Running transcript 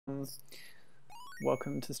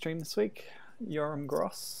Welcome to stream this week, Yoram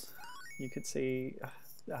Gross. You could see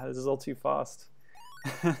this is all too fast.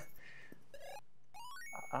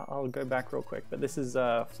 I'll go back real quick, but this is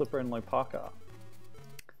Flipper and Lopaka,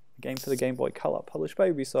 a game for the Game Boy Color, published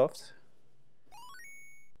by Ubisoft.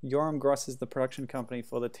 Yoram Gross is the production company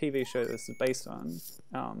for the TV show this is based on,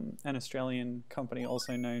 an Australian company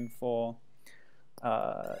also known for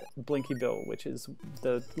Blinky Bill, which is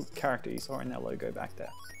the character you saw in their logo back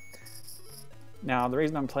there. Now, the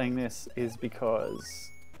reason I'm playing this is because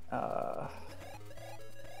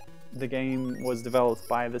the game was developed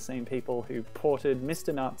by the same people who ported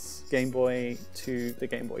Mr. Nuts Game Boy to the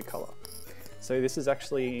Game Boy Color. So this is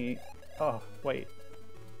actually... oh, wait.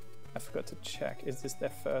 I forgot to check. Is this their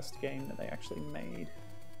first game that they actually made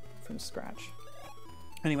from scratch?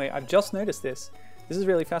 Anyway, I've just noticed this. This is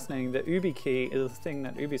really fascinating. The Ubi key is a thing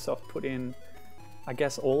that Ubisoft put in, I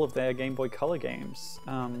guess, all of their Game Boy Color games,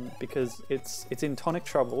 because it's in Tonic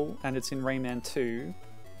Trouble and it's in Rayman 2,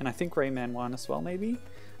 and I think Rayman 1 as well, maybe?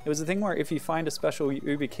 It was a thing where if you find a special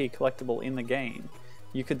Ubi key collectible in the game,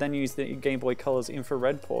 you could then use the Game Boy Color's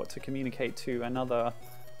infrared port to communicate to another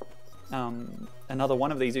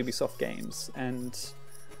one of these Ubisoft games, and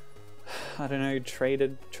I don't know,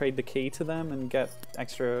 trade the key to them and get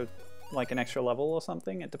extra, like an extra level or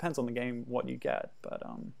something. It depends on the game what you get, but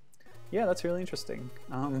yeah, that's really interesting.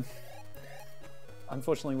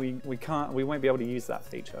 Unfortunately, we won't be able to use that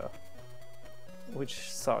feature,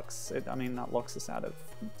 which sucks. I mean, that locks us out of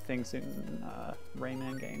things in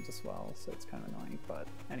Rayman games as well, so it's kind of annoying. But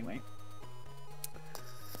anyway,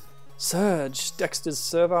 Surge, Dexter's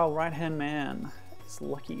servile right-hand man, is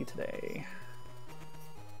lucky today.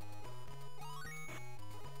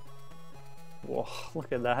 Whoa,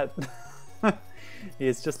 look at that. He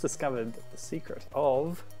has just discovered the secret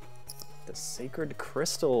of the sacred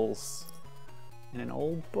crystals in an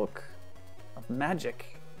old book of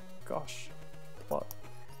magic. Gosh, plot.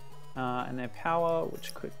 And their power,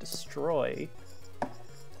 which could destroy the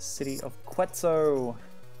city of Quetzal.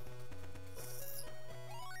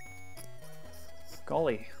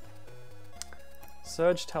 Golly.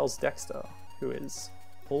 Surge tells Dexter, who is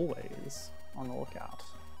always on the lookout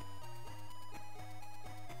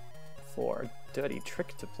for a dirty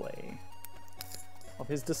trick to play, of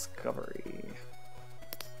his discovery.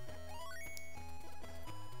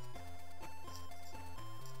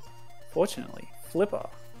 Fortunately, Flipper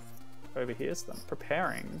overhears them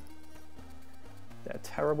preparing their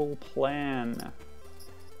terrible plan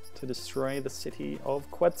to destroy the city of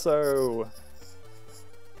Quetzal.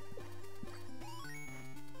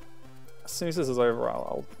 As soon as this is over,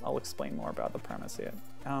 I'll explain more about the premise here.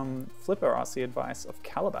 Flipper asks the advice of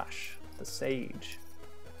Calabash, the sage,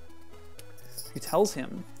 who tells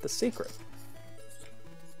him the secret.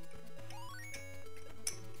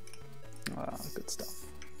 Good stuff.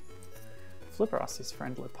 Flipper asks his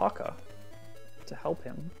friend Lopaka to help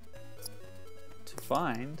him to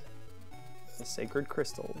find the sacred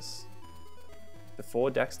crystals before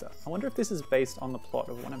Dexter. I wonder if this is based on the plot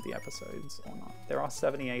of one of the episodes or not. There are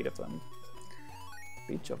 78 of them.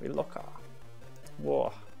 Beach of Iloka.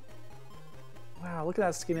 Whoa. Wow, look at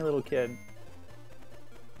that skinny little kid.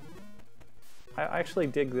 I actually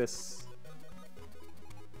dig this.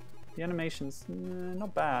 The animation's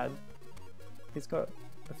not bad. He's got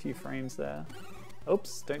a few frames there.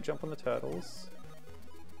 Oops, don't jump on the turtles.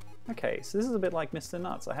 Okay, so this is a bit like Mr.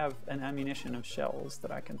 Nuts. I have an ammunition of shells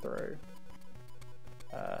that I can throw.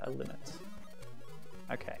 A limit.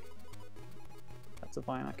 Okay. That's a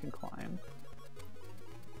vine I can climb.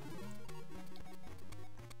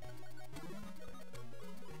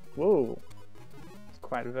 Whoa! It's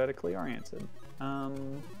quite vertically oriented.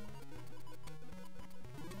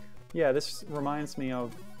 Yeah, this reminds me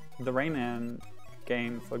of the Rayman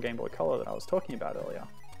game for Game Boy Color that I was talking about earlier,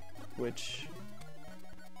 which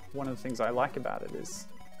one of the things I like about it is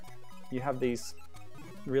you have these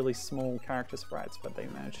really small character sprites, but they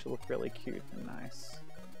manage to look really cute and nice.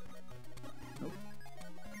 Oop.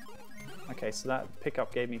 Okay, so that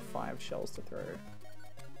pickup gave me 5 shells to throw.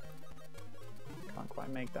 Can't quite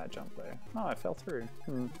make that jump though. Oh, I fell through.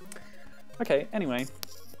 Okay, anyway.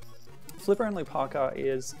 Flipper and Lopaka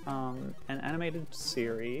is an animated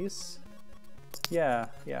series. Yeah.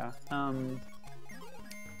 Now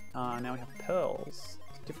we have pearls.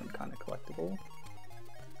 It's a different kind of collectible.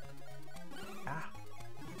 Ah.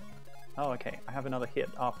 Oh, okay. I have another hit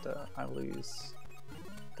after I lose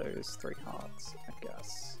those 3 hearts, I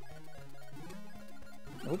guess.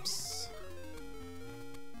 Oops.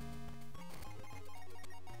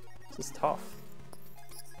 This is tough.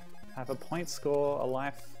 I have a point score, a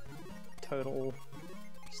life total,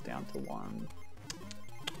 just down to 1.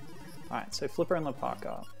 Alright, so Flipper and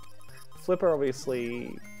Lopaka. Flipper,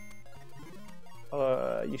 obviously,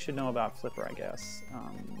 you should know about Flipper, I guess.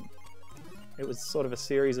 It was sort of a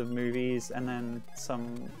series of movies and then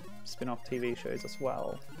some spin-off TV shows as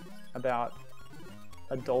well about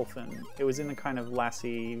a dolphin. It was in the kind of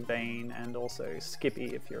Lassie vein, and also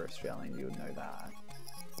Skippy, if you're Australian, you would know that.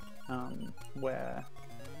 Where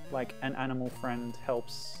like an animal friend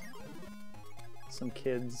helps some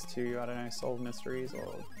kids to, I don't know, solve mysteries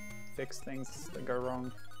or fix things that go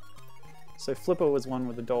wrong. So Flipper was one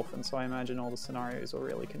with the dolphin, so I imagine all the scenarios were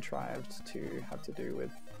really contrived to have to do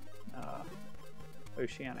with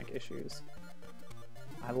oceanic issues.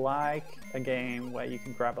 I like a game where you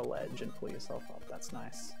can grab a ledge and pull yourself up. That's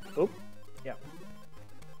nice. Oop. Yep.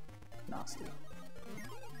 Nasty.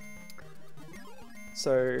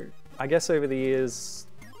 So I guess over the years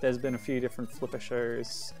there's been a few different Flipper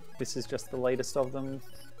shows. This is just the latest of them.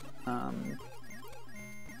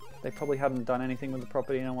 They probably haven't done anything with the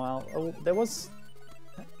property in a while. Oh, there was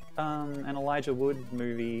an Elijah Wood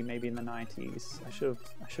movie maybe in the 90s. I should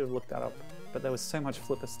have looked that up. But there was so much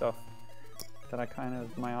Flipper stuff that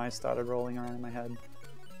my eyes started rolling around in my head.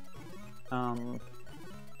 But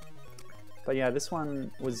yeah, this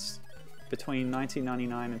one was between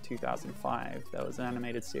 1999 and 2005. There was an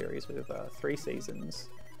animated series with 3 seasons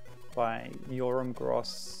by Yoram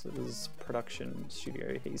Gross's production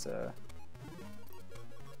studio.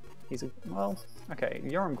 Well, okay,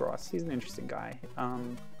 Yoram Gross, he's an interesting guy.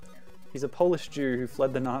 He's a Polish Jew who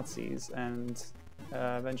fled the Nazis and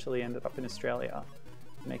eventually ended up in Australia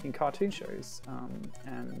making cartoon shows.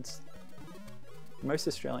 And most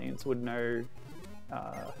Australians would know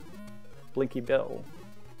Blinky Bill,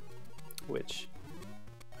 which,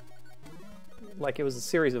 like, it was a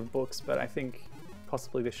series of books, but I think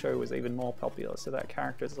possibly the show was even more popular, so that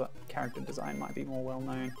character design might be more well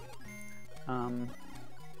known.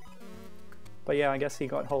 But yeah, I guess he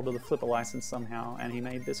got hold of the Flipper license somehow, and he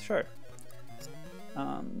made this show.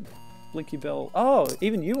 Blinky Bill. Oh,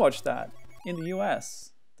 even you watched that in the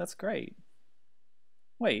US. That's great.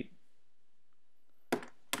 Wait.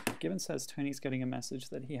 Gibbon says Tony's getting a message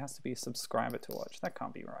that he has to be a subscriber to watch. That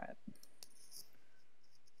can't be right.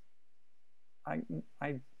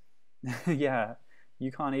 Yeah,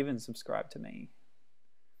 you can't even subscribe to me.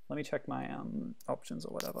 Let me check my options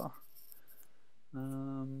or whatever.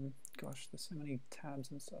 Gosh, there's so many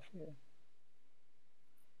tabs and stuff here.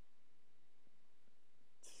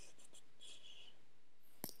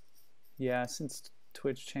 Yeah, since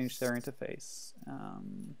Twitch changed their interface.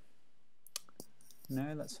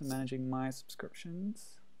 No, that's for managing my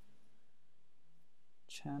subscriptions.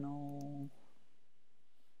 Channel.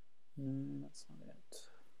 No, that's not it.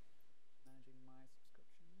 Managing my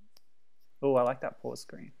subscriptions. Oh, I like that pause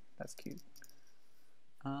screen. That's cute.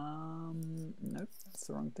 Nope, that's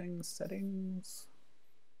the wrong thing. Settings.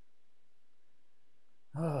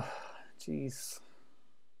 Oh, jeez.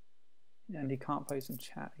 And you can't post in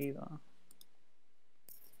chat either.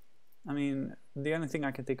 I mean, the only thing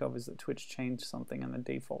I can think of is that Twitch changed something and the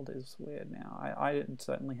default is weird now. I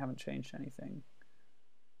certainly haven't changed anything.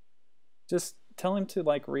 Just tell him to,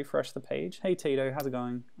 like, refresh the page. Hey Tito, how's it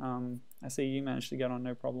going? I see you managed to get on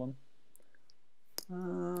no problem.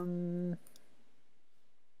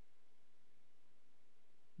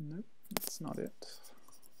 Nope, that's not it.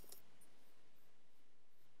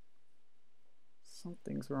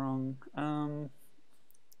 Something's wrong.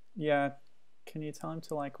 Yeah, can you tell him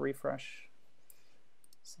to, like, refresh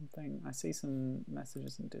something? I see some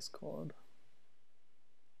messages in Discord.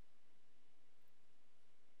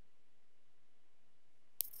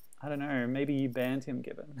 I don't know, maybe you banned him,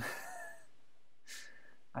 Gibbon.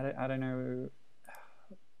 I don't know.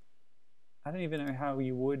 I don't even know how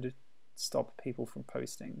you would stop people from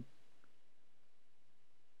posting.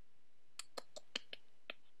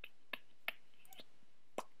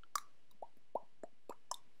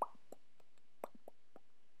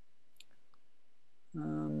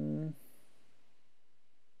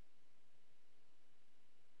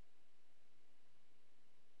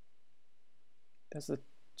 There's a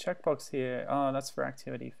checkbox here. Oh, that's for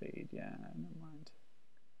activity feed. Yeah, never mind.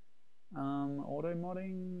 Auto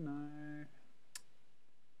modding? No.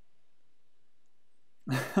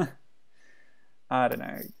 I don't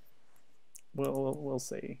know. We'll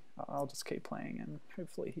see. I'll just keep playing and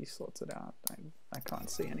hopefully he sorts it out. I can't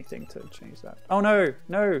see anything to change that. Oh no!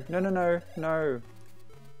 No! No! No! No! No!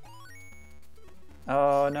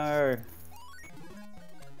 Oh no!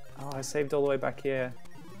 Oh, I saved all the way back here.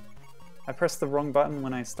 I pressed the wrong button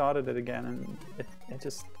when I started it again and it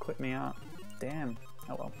just quit me out. Damn.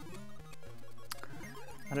 Oh well.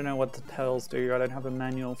 I don't know what the pedals do. I don't have a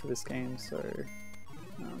manual for this game, so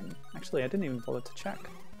I Actually, I didn't even bother to check.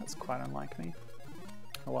 That's quite unlike me.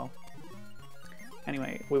 Oh well.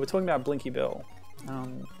 Anyway, we were talking about Blinky Bill.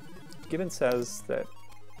 Gibbon says that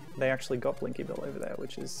they actually got Blinky Bill over there,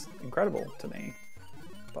 which is incredible to me,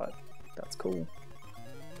 but that's cool.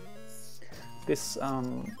 This,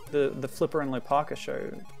 the Flipper and Lopaka show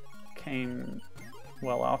came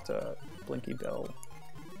well after Blinky Bill.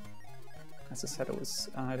 As I said, it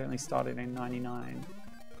only started in '99.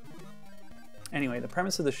 Anyway, the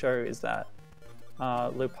premise of the show is that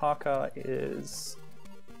Lopaka is...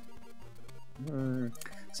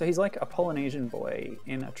 so he's like a Polynesian boy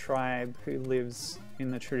in a tribe who lives in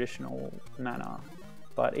the traditional manner.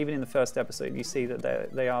 But even in the first episode, you see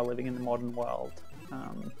that they are living in the modern world.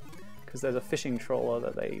 Because there's a fishing trawler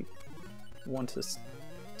that they want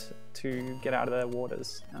to get out of their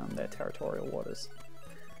waters, their territorial waters.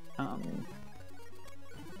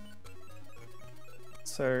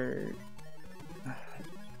 So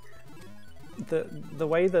the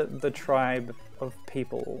way that the tribe of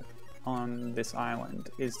people on this island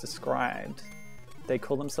is described, they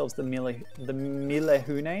call themselves the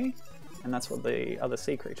Milehune, and that's what the other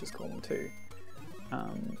sea creatures call them too.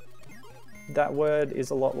 That word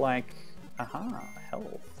is a lot like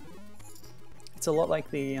health. It's a lot like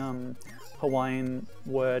the Hawaiian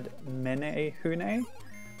word menehune.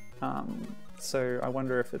 So I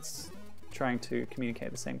wonder if it's trying to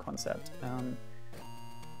communicate the same concept.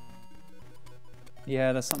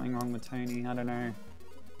 Yeah, there's something wrong with Tony. I don't know.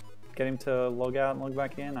 Get him to log out and log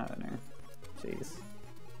back in? I don't know. Jeez.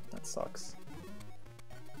 That sucks.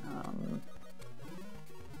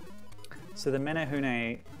 So the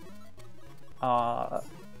Menehune are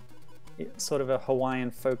sort of a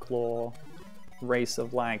Hawaiian folklore race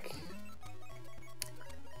of like...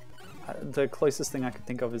 the closest thing I could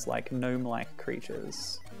think of is like gnome-like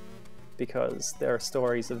creatures, because there are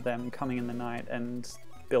stories of them coming in the night and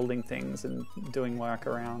building things and doing work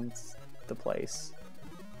around the place.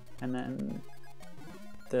 And then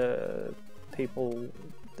the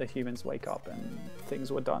humans wake up and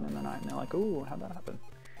things were done in the night and they're like, ooh, how'd that happen?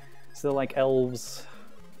 So they're like elves,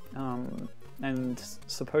 and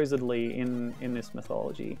supposedly in this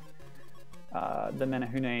mythology, the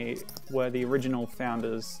Menehune were the original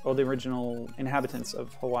founders, or the original inhabitants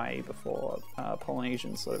of Hawaii before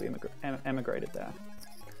Polynesians sort of emigrated there.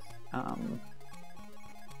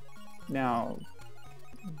 Now,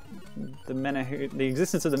 the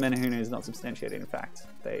existence of the Menehune is not substantiated in fact.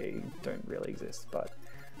 They don't really exist, but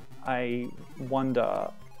I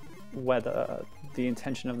wonder whether the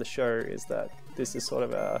intention of the show is that this is sort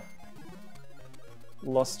of a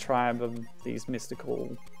lost tribe of these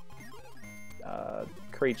mystical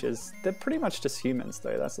creatures. They're pretty much just humans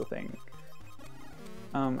though, that's the thing.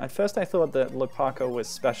 At first I thought that Lopaka was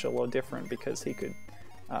special or different because he could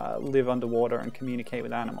live underwater and communicate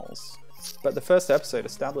with animals. But the first episode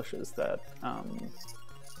establishes that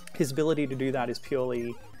his ability to do that is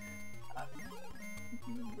purely...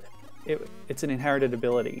 it's an inherited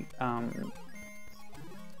ability.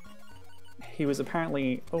 He was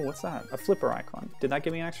apparently... Oh, what's that? A flipper icon. Did that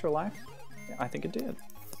give me an extra life? Yeah, I think it did.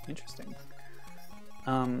 Interesting.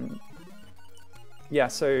 Yeah,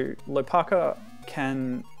 so Lopaka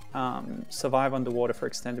can survive underwater for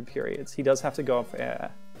extended periods. He does have to go off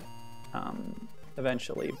air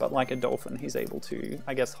eventually, but like a dolphin, he's able to,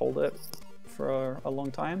 I guess, hold it for a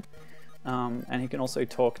long time. And he can also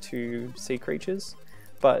talk to sea creatures.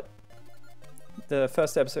 But the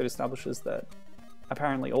first episode establishes that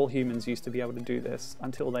apparently all humans used to be able to do this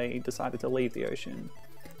until they decided to leave the ocean,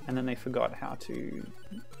 and then they forgot how to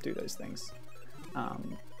do those things.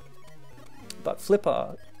 But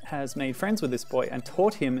Flipper has made friends with this boy and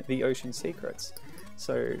taught him the ocean secrets.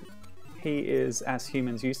 So he is as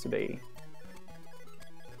humans used to be.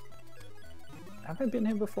 Have I been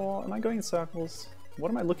here before? Am I going in circles? What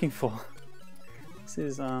am I looking for? This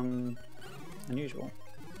is unusual.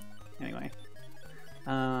 Anyway.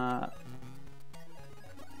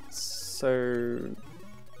 So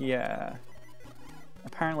yeah.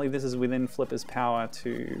 Apparently this is within Flipper's power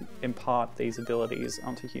to impart these abilities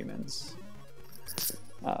onto humans.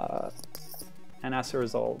 And as a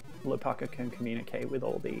result, Lopaka can communicate with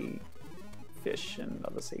all the fish and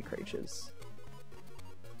other sea creatures.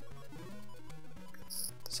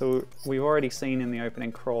 So we've already seen in the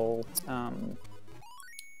opening crawl,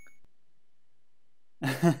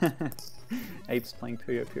 Apes playing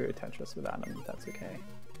Puyo Puyo Tetris with Adam, that's okay.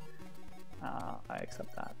 I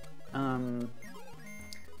accept that.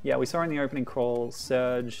 Yeah, we saw in the opening crawl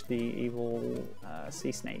Surge, the evil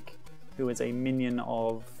sea snake, who is a minion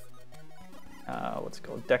of, what's it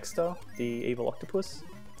called, Dexter, the evil octopus.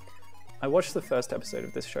 I watched the first episode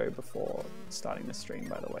of this show before starting the stream,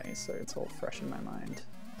 by the way, so it's all fresh in my mind.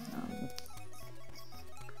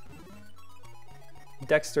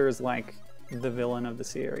 Dexter is like the villain of the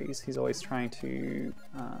series. He's always trying to...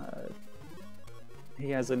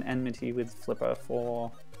 he has an enmity with Flipper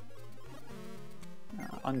for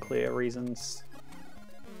unclear reasons.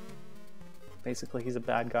 Basically, he's a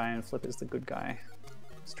bad guy and Flipper's the good guy.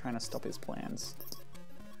 He's trying to stop his plans.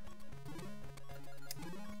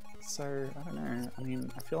 So, I don't know. I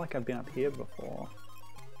mean, I feel like I've been up here before.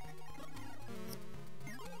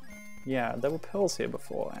 Yeah, there were pearls here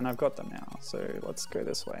before, and I've got them now, so let's go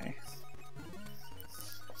this way.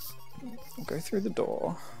 We'll go through the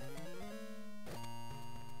door.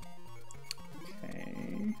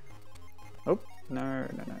 Okay. Oh, no.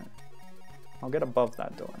 I'll get above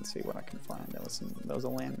that door and see what I can find. There was a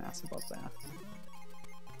landmass above there.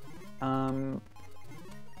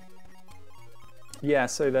 Yeah,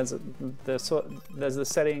 so there's the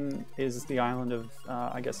setting is the island of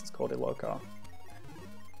I guess it's called Lopaka,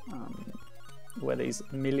 where these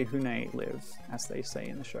Milihune live, as they say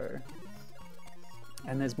in the show.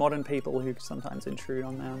 And there's modern people who sometimes intrude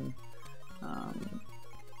on them.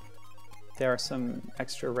 There are some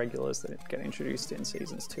extra regulars that get introduced in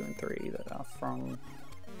seasons 2 and 3 that are from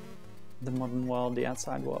the modern world, the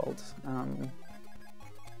outside world.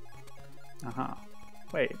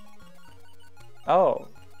 Wait. Oh,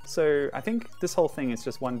 so I think this whole thing is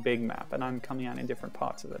just one big map and I'm coming out in different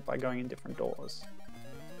parts of it by going in different doors.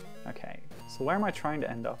 Okay, so where am I trying to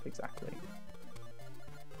end up exactly?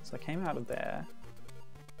 So I came out of there.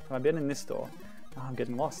 Have I been in this door? Oh, I'm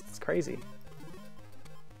getting lost, it's crazy.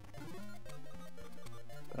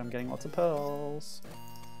 But I'm getting lots of pearls.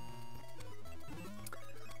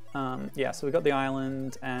 Yeah, so we got the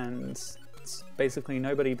island and basically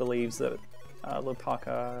nobody believes that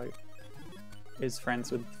Lopaka is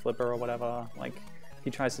friends with Flipper or whatever. Like, he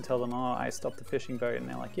tries to tell them, oh, I stopped the fishing boat, and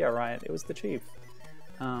they're like, yeah, right, it was the chief.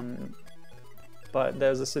 But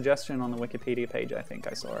there's a suggestion on the Wikipedia page, I think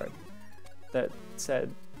I saw it, that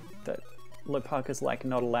said that Lopaka's like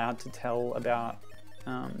not allowed to tell about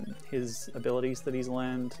his abilities that he's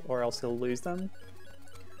learned, or else he'll lose them.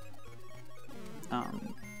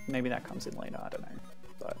 Maybe that comes in later, I don't know.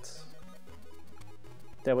 But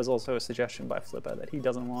there was also a suggestion by Flipper that he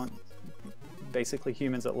doesn't want basically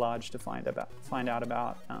humans at large to find out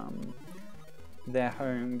about their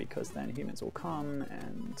home, because then humans will come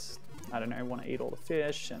and, I don't know, want to eat all the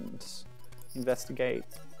fish and investigate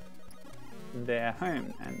their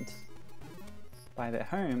home. And by their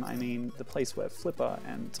home, I mean the place where Flipper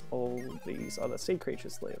and all these other sea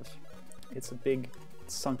creatures live. It's a big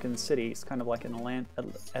sunken city. It's kind of like an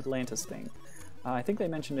Atlantis thing. I think they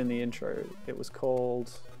mentioned in the intro it was called...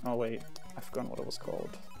 Oh wait, I've forgotten what it was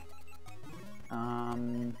called.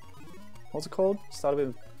 What was it called? Started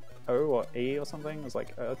with O or E or something? It was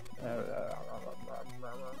like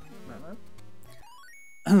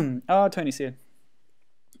Oh, Tony's here.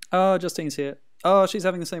 Oh, Justine's here. Oh, she's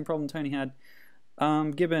having the same problem Tony had.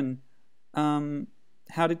 Gibbon,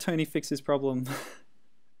 how did Tony fix his problem?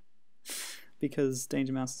 Because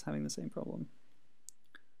Danger Mouse is having the same problem.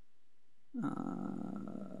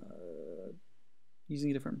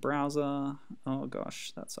 Using a different browser. Oh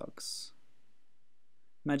gosh, that sucks.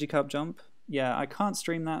 Magikarp Jump. Yeah, I can't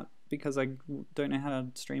stream that because I don't know how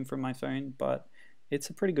to stream from my phone, but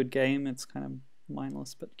it's a pretty good game. It's kind of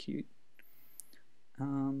mindless but cute.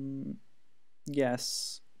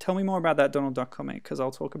 Yes. Tell me more about that Donald Duck comic, because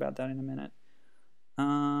I'll talk about that in a minute.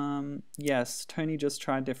 Yes, Tony just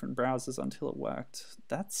tried different browsers until it worked.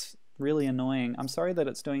 That's really annoying. I'm sorry that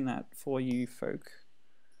it's doing that for you folk.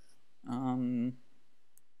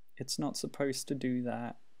 It's not supposed to do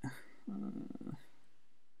that.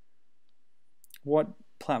 What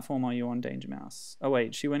platform are you on, Danger Mouse? Oh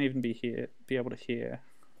wait, she won't even be able to hear.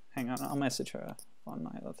 Hang on, I'll message her on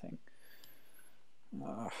my other thing.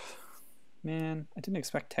 Man, I didn't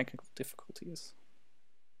expect technical difficulties.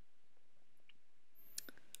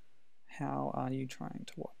 How are you trying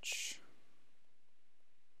to watch?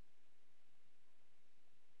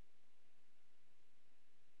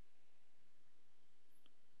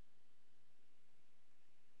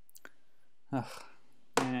 Ugh.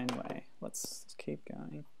 Anyway, let's keep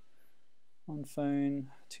going. On phone,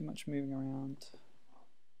 too much moving around.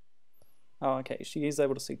 Oh, okay, she is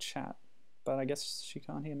able to see chat, but I guess she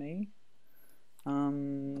can't hear me.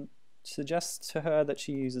 Suggest to her that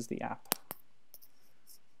she uses the app.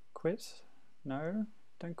 Quit? No,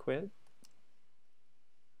 don't quit.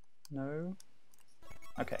 No.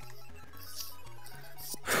 Okay.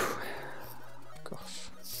 Gosh.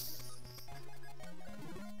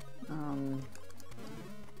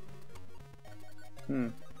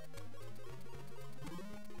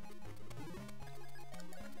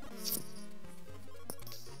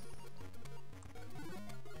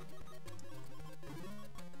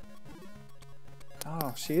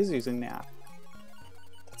 Oh, she is using nap.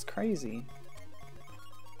 That's crazy.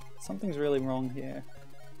 Something's really wrong here.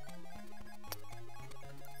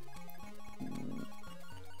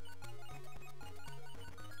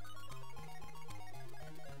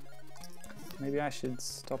 Maybe I should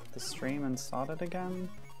stop the stream and start it again?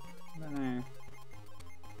 I don't know.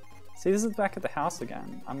 See, this is back at the house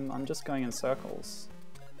again. I'm just going in circles.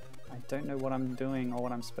 I don't know what I'm doing or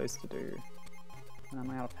what I'm supposed to do. And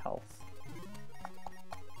I'm out of health.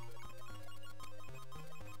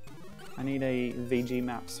 I need a VG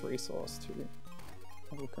Maps resource to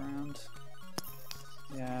look around.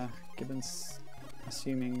 Yeah, Gibbon's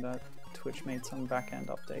assuming that Twitch made some back-end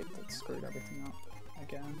update that screwed everything up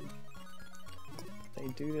again. They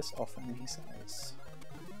do this often, he says.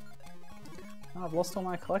 Oh, I've lost all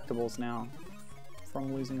my collectibles now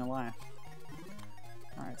from losing a life.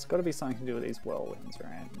 Alright, it's got to be something to do with these whirlwinds,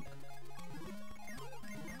 right?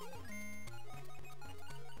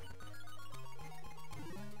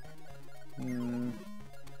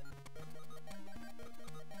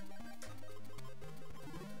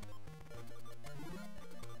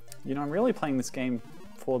 You know, I'm really playing this game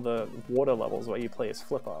for the water levels where you play as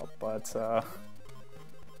Flipper, but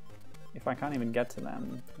if I can't even get to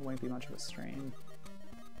them, it won't be much of a stream.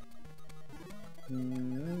 I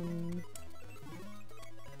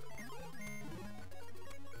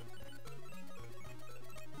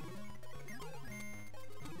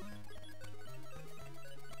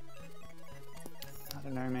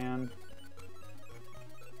don't know, man.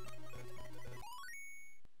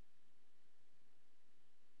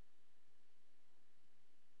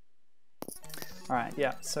 Alright,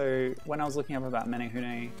 yeah, so when I was looking up about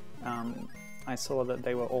Menehune, I saw that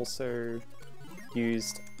they were also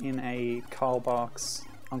used in a Carl Barks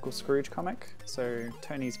Uncle Scrooge comic, so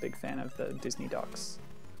Tony's a big fan of the Disney ducks.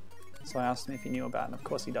 So I asked him if he knew about it, and of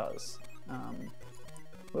course he does.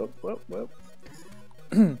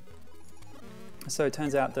 So it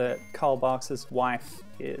turns out that Carl Barks' wife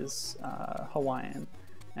is Hawaiian,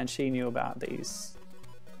 and she knew about these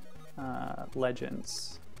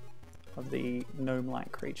legends of the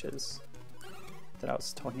gnome-like creatures that I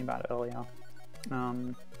was talking about earlier.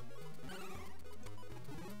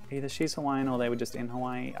 Either she's Hawaiian or they were just in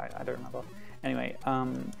Hawaii, I don't remember. Anyway,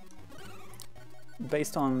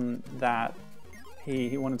 based on that,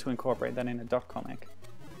 he wanted to incorporate that in a duck comic.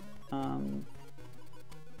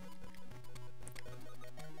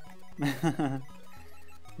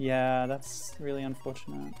 Yeah, that's really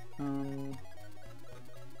unfortunate.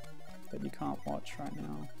 But you can't watch right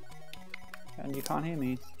now. And you can't hear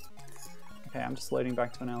me. Okay, I'm just loading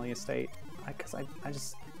back to an earlier state. Because I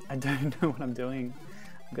don't know what I'm doing.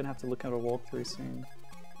 I'm gonna have to look at a walkthrough soon.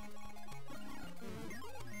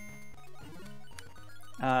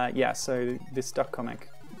 Yeah, so this duck comic,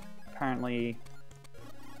 apparently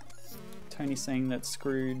Tony's saying that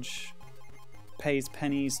Scrooge pays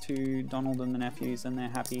pennies to Donald and the nephews and they're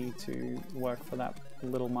happy to work for that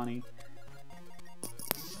little money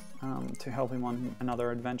to help him on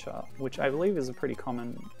another adventure, which I believe is a pretty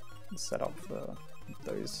common setup for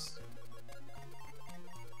those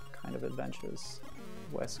kind of adventures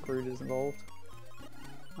where Scrooge is involved.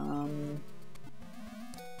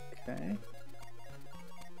 Okay.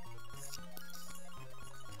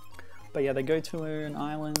 But yeah, they go to an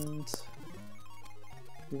island.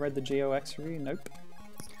 You read the GeoX review? Nope.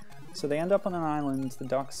 So they end up on an island, the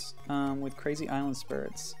ducks, with crazy island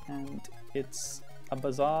spirits, and it's a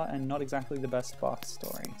bizarre and not exactly the best Barks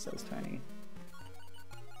story, says Tony.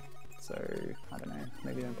 So, I don't know,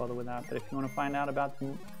 maybe don't bother with that, but if you want to find out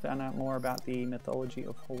more about the mythology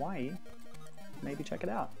of Hawaii, maybe check it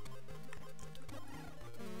out.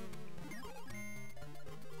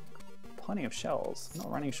 Plenty of shells. Not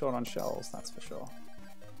running short on shells, that's for sure.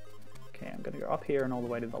 Okay, I'm going to go up here and all the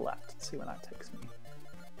way to the left and see where that takes me.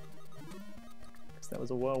 Because there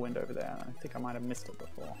was a whirlwind over there, and I think I might have missed it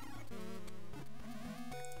before.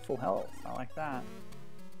 Full health, I like that.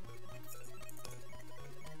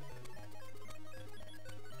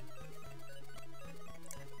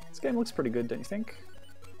 This game looks pretty good, don't you think?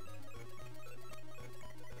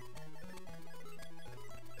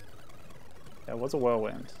 There was a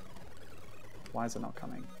whirlwind. Why is it not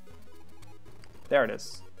coming? There it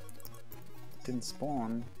is. Didn't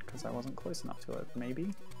spawn because I wasn't close enough to it,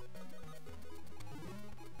 maybe?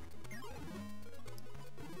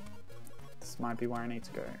 This might be where I need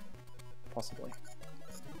to go. Possibly.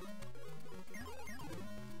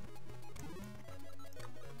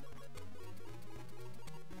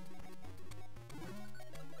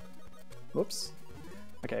 Whoops.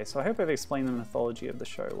 Okay, so I hope I've explained the mythology of the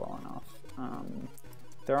show well enough.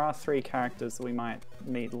 There are 3 characters that we might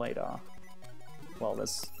meet later. Well,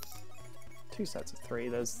 there's 2 sets of 3.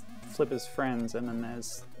 There's Flipper's friends, and then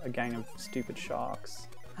there's a gang of stupid sharks.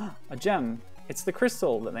 A gem! It's the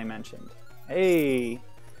crystal that they mentioned. Hey!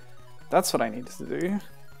 That's what I needed to do.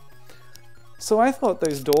 So I thought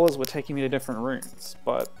those doors were taking me to different rooms,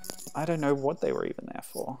 but I don't know what they were even there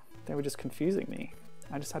for. They were just confusing me.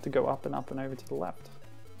 I just had to go up and up and over to the left.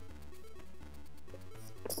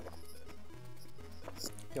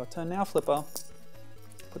 Your turn now, Flipper.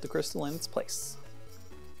 Put the crystal in its place.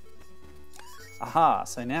 Aha,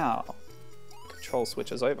 so now control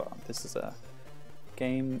switches over. This is a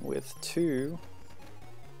game with 2,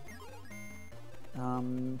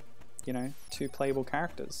 you know, 2 playable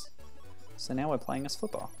characters. So now we're playing as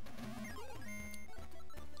Flipper.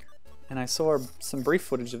 And I saw some brief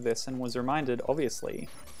footage of this and was reminded, obviously,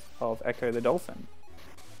 of Echo the Dolphin.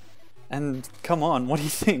 And come on, what do you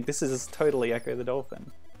think? This is totally Echo the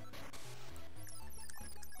Dolphin.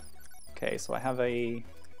 Okay, so I have a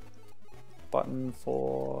button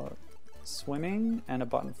for swimming and a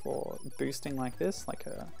button for boosting like this, like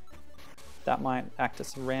a... That might act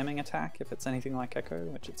as a ramming attack if it's anything like Echo,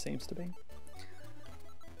 which it seems to be.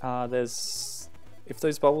 If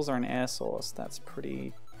those bubbles are an air source, that's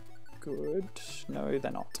pretty good. No,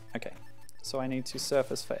 they're not. Okay, so I need to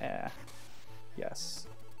surface for air. Yes.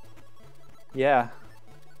 Yeah.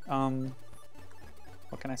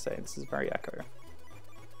 What can I say? This is very Echo.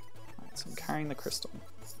 Alright, so I'm carrying the crystal.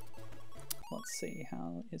 Let's see,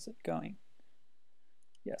 how is it going?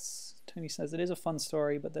 Yes, Tony says it is a fun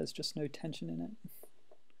story, but there's just no tension in it.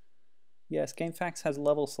 Yes, GameFAQs has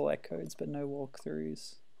level select codes, but no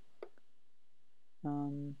walkthroughs.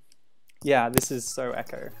 Yeah, this is so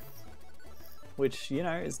Echo, which, you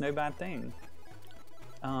know, is no bad thing.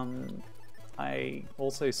 I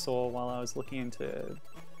also saw while I was looking into,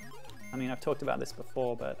 I mean, I've talked about this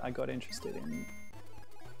before, but I got interested in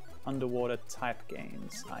underwater type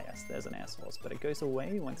games. Ah yes, there's an air source, but it goes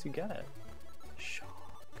away once you get it. Shark.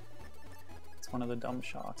 It's one of the dumb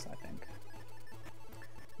sharks, I think.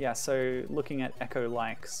 Yeah, so looking at Echo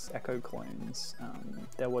likes, Echo clones,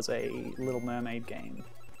 there was a Little Mermaid game.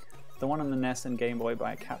 The one on the NES and Game Boy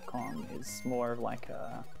by Capcom is more of like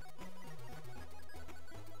a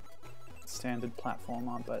standard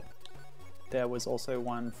platformer, but there was also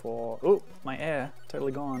one for... Oh, my air,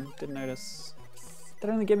 totally gone, didn't notice. That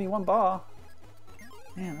only gave me 1 bar.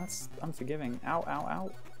 Man, that's unforgiving. Ow, ow,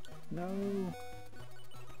 ow. No.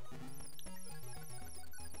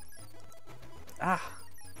 Ah.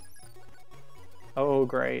 Oh,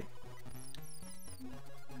 great.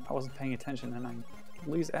 I wasn't paying attention and I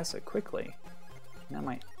lose air so quickly. Now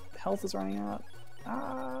my health is running out.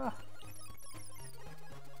 Ah.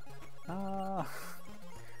 Ah.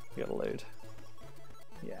 We gotta load.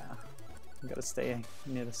 Yeah. We gotta stay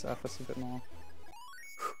near the surface a bit more.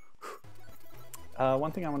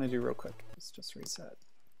 One thing I want to do real quick is just reset.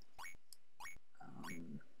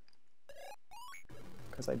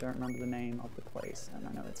 Because I don't remember the name of the place, and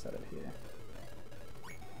I know it's set it here.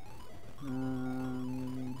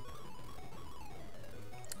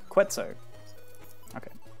 Quetzal.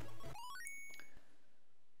 Okay.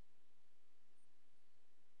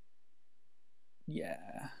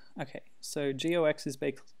 Yeah. Okay. So GOX is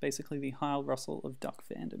basically the Hyle Russell of Duck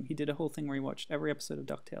fandom. He did a whole thing where he watched every episode of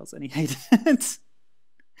DuckTales and he hated it.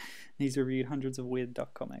 He's reviewed hundreds of weird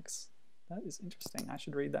duck comics. That is interesting. I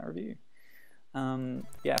should read that review.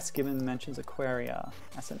 Yes, Gibbon mentions Aquaria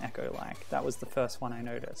as an Echo-like. That was the first one I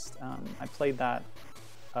noticed. I played that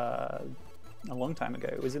a long time ago.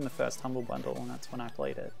 It was in the first Humble Bundle, and that's when I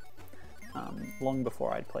played it. Long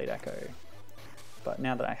before I'd played Echo. But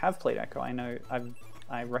now that I have played Echo, I know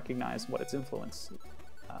I recognize what its influence,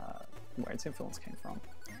 where its influence came from.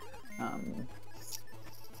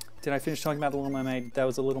 Did I finish talking about The Little Mermaid? There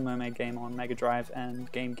was a Little Mermaid game on Mega Drive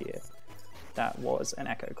and Game Gear that was an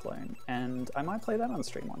Echo clone, and I might play that on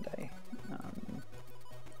stream one day.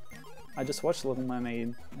 I just watched the Little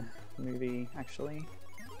Mermaid movie, actually.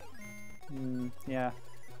 Yeah,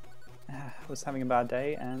 I was having a bad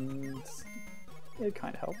day, and it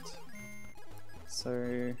kind of helped.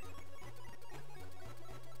 So,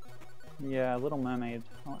 yeah, Little Mermaid.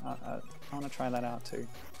 I want to try that out too.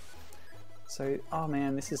 So, oh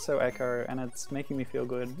man, this is so Echo, and it's making me feel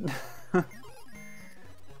good.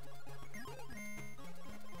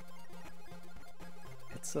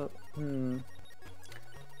 It's a...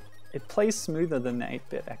 It plays smoother than the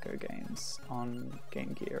 8-bit Echo games on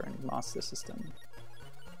Game Gear and Master System.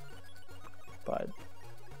 But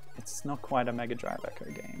it's not quite a Mega Drive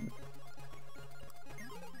Echo game.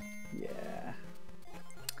 Yeah.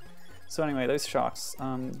 So anyway, those sharks.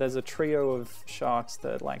 There's a trio of sharks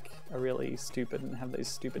that like are really stupid and have those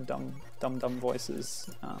stupid dumb voices,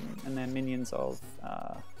 and they're minions of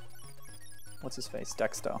what's his face,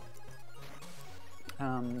 Dexter.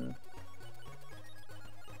 And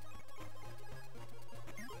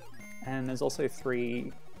there's also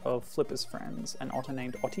 3 of Flipper's friends: an otter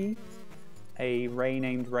named Ottie, a ray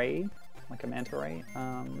named Ray, like a manta ray,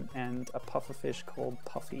 and a pufferfish called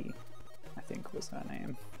Puffy, I think was her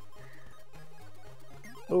name.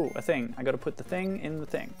 Oh, a thing. I gotta put the thing in the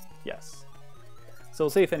thing. Yes. So we'll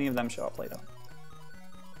see if any of them show up later.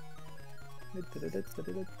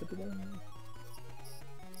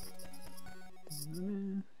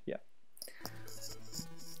 Yeah.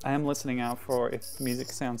 I am listening out for if music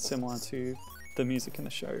sounds similar to the music in the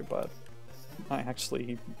show, but I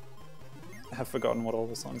actually have forgotten what all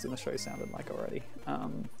the songs in the show sounded like already.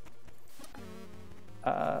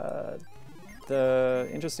 The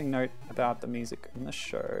interesting note about the music in the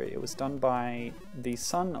show, it was done by the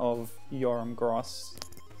son of Yoram Gross,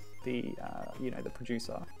 the the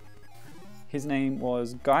producer. His name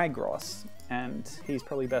was Guy Gross, and he's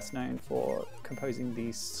probably best known for composing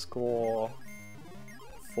the score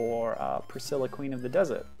for Priscilla, Queen of the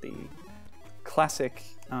Desert, the classic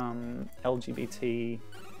LGBT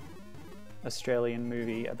Australian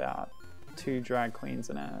movie about 2 drag queens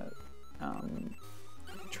and a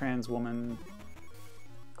trans woman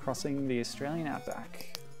crossing the Australian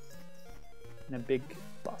outback in a big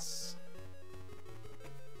bus.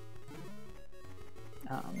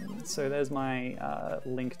 So there's my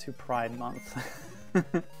link to Pride Month,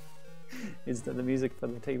 is that the music for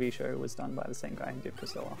the TV show was done by the same guy who did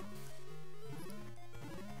Priscilla.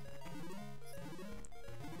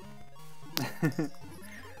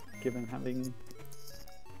 Given having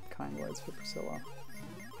kind words for Priscilla.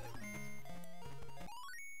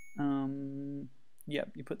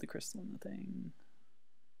 Yep, you put the crystal in the thing.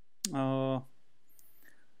 Oh,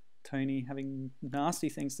 Tony having nasty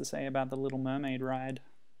things to say about the Little Mermaid ride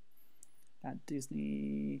at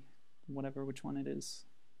Disney, whatever, which one it is.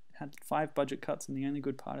 It had 5 budget cuts and the only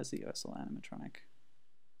good part is the Ursula animatronic.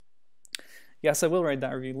 Yes, I will read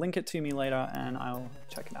that review. Link it to me later and I'll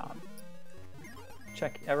check it out.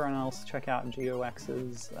 Everyone else check out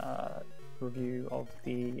GeoX's review of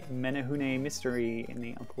the Menehune mystery in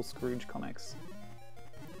the Uncle Scrooge comics.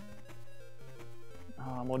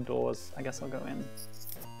 More doors. I guess I'll go in.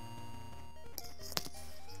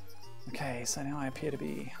 Okay, so now I appear to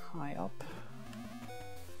be high up.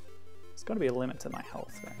 There's got to be a limit to my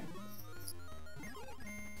health, right?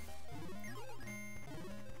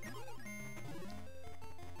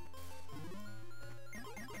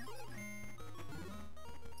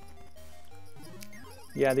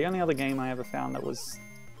 Yeah, the only other game I ever found that was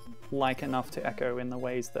like enough to Echo in the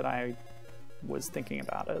ways that I was thinking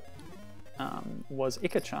about it was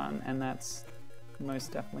Ika-chan, and that's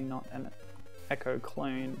most definitely not an Echo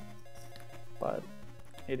clone, but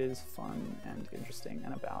it is fun and interesting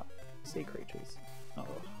and about sea creatures. Oh,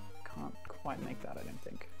 can't quite make that, I don't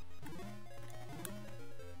think.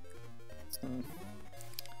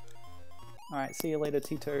 Alright, see you later,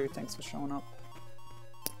 Tito. Thanks for showing up.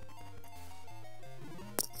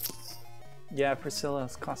 Yeah,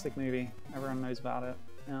 Priscilla's classic movie. Everyone knows about it.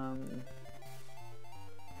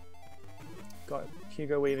 Got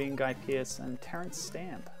Hugo Weaving, Guy Pearce, and Terence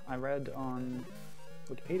Stamp. I read on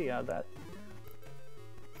Wikipedia that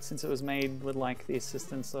since it was made with like the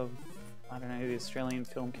assistance of, I don't know, the Australian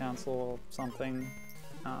Film Council or something,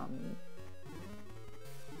 I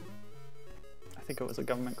think it was a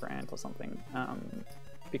government grant or something.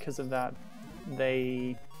 Because of that,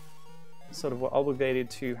 they sort of were obligated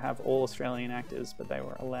to have all Australian actors, but they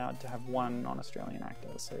were allowed to have 1 non-Australian actor.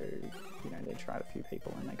 So, you know, they tried a few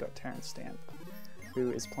people and they got Terence Stamp,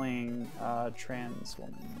 who is playing a trans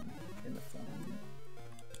woman in the film.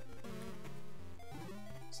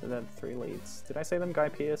 So they're the 3 leads. Did I say them? Guy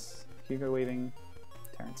Pearce, Hugo Weaving,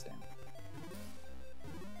 Terence Stamp.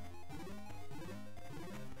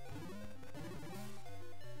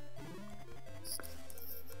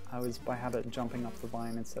 I was by habit jumping up the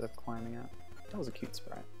vine instead of climbing it. That was a cute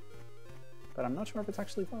sprite. But I'm not sure if it's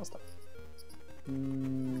actually faster.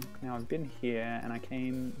 Now I've been here and I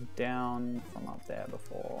came down from up there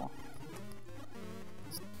before.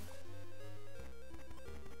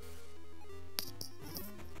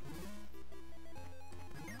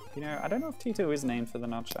 You know, I don't know if Tito is named for the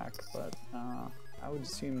Nut Shack, but I would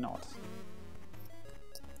assume not.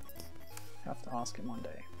 Have to ask him one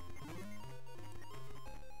day.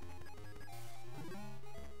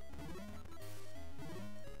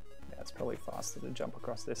 It's probably faster to jump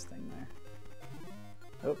across this thing there.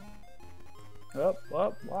 Oh. Oh,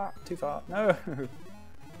 what? too far. No! I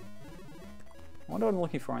wonder what I'm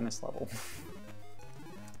looking for in this level.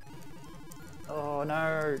 Oh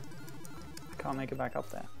no! I can't make it back up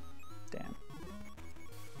there. Damn.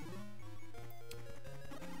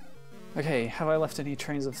 Okay, have I left any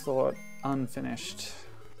trains of thought unfinished?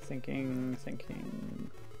 Thinking.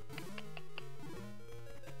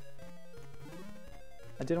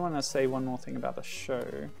 I did want to say one more thing about the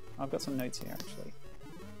show. I've got some notes here actually.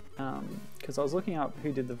 Because I was looking up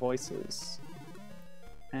who did the voices,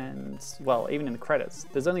 and well, even in the credits,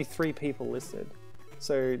 there's only 3 people listed.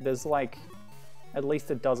 So there's like at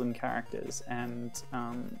least a dozen characters, and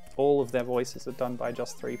all of their voices are done by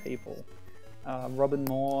just 3 people. Robin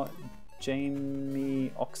Moore,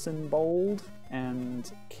 Jamie Oxenbould,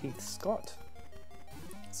 and Keith Scott.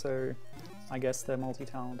 So I guess they're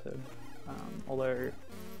multi-talented. Although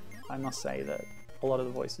I must say that a lot of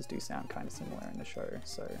the voices do sound kind of similar in the show,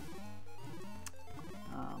 so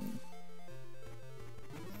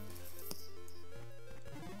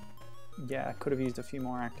yeah, I could have used a few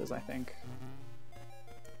more actors, I think.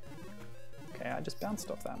 Okay, I just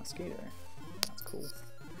bounced off that mosquito. That's cool.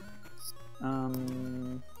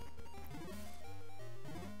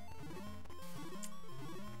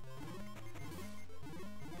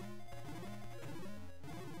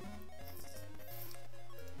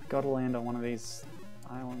 Gotta land on one of these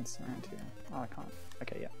islands around here. Oh, I can't.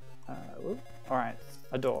 Okay, yeah. Alright,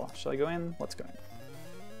 a door. Shall I go in? Let's go in.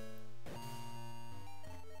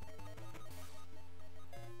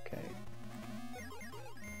 Okay.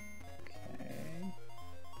 Okay.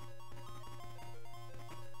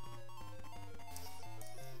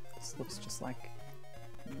 This looks just like...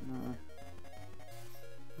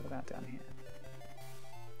 what about down here?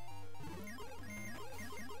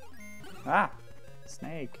 Ah!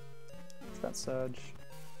 Snake. Is that Surge?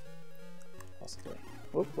 Possibly.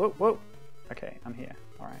 Whoa, whoa, whoa! Okay, I'm here.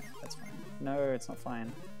 Alright, that's fine. No, it's not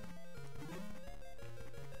fine.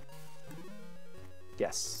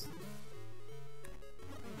 Yes.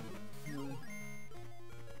 I'm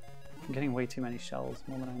getting way too many shells,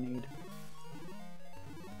 more than I need.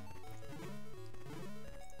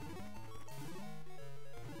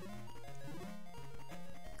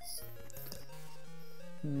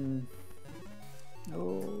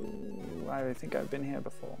 Oh, I think I've been here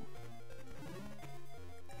before.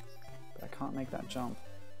 But I can't make that jump.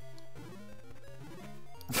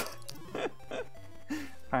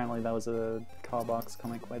 Apparently that was a Carbox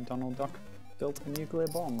comic where Donald Duck built a nuclear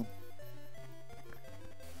bomb.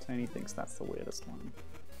 Tony thinks that's the weirdest one.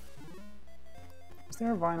 Is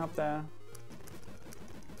there a vine up there?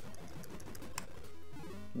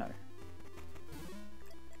 No.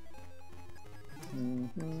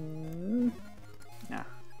 Nah.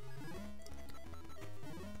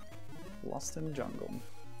 Lost in the jungle.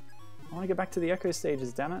 I want to get back to the echo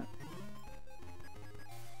stages, damn it.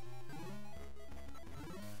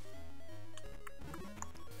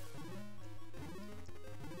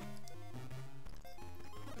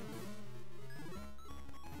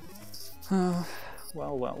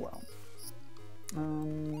 Well.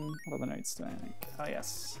 What other notes do I make? Oh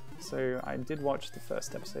yes. So I did watch the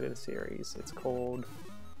first episode of the series. It's called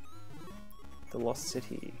The Lost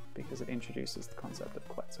City because it introduces the concept of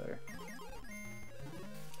Quetzal.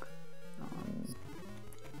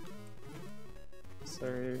 So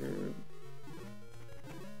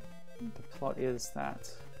the plot is that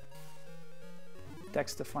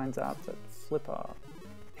Dexter finds out that Flipper,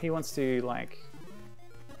 he wants to like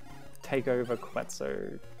take over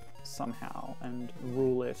Quetzal somehow and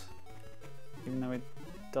rule it, even though it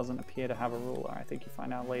doesn't appear to have a ruler. I think you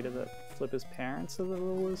find out later that Flipper's parents are the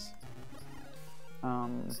rulers.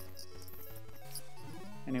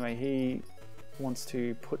 Anyway, he wants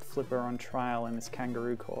to put Flipper on trial in this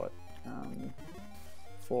kangaroo court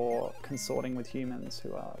for consorting with humans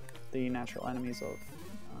who are the natural enemies of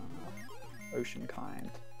ocean kind.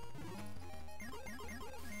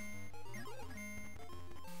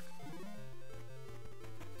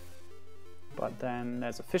 But then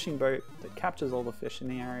there's a fishing boat that captures all the fish in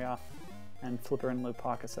the area, and Flipper and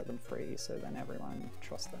Lopaka set them free, so then everyone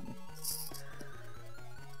trusts them.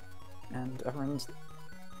 And everyone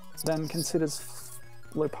then considers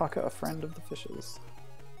Lopaka a friend of the fishes.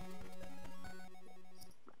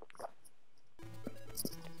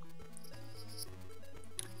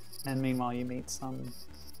 And meanwhile you meet some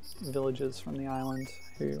villagers from the island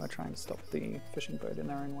who are trying to stop the fishing boat in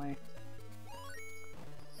their own way.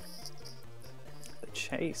 The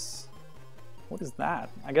chase. What is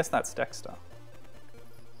that? I guess that's Dexter.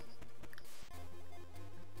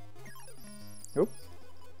 Oop.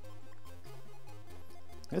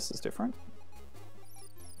 This is different.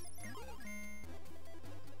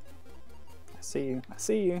 see you. I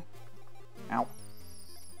see you. Ow.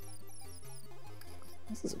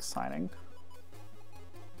 This is exciting.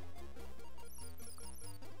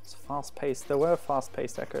 It's fast-paced. There were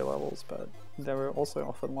fast-paced echo levels, but there were also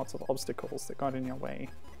often lots of obstacles that got in your way.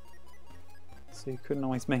 So you couldn't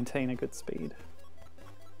always maintain a good speed.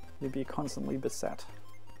 You'd be constantly beset.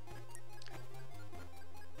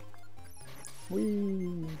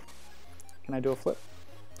 Whee! Can I do a flip?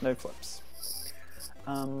 No flips.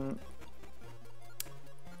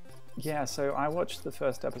 Yeah, so I watched the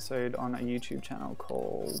first episode on a YouTube channel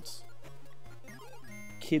called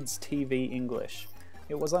Kids TV English.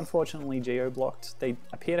 It was unfortunately geo-blocked. They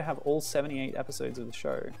appear to have all 78 episodes of the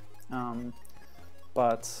show.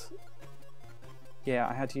 But yeah,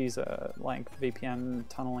 I had to use a like VPN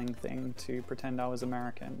tunneling thing to pretend I was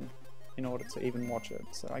American in order to even watch it.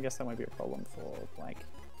 So I guess that might be a problem for like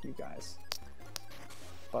you guys.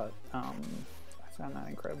 But I found that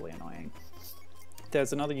incredibly annoying.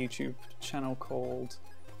 There's another YouTube channel called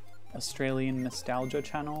Australian Nostalgia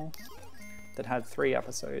Channel that had 3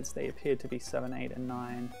 episodes. They appeared to be 7, 8, and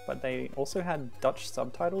 9, but they also had Dutch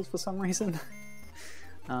subtitles for some reason.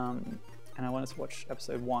 And I wanted to watch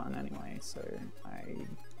episode 1 anyway, so I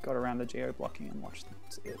got around the geo-blocking and watched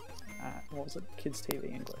it at, what was it, Kids TV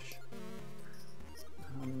English.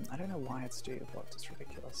 I don't know why it's geo-blocked, it's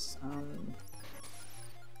ridiculous.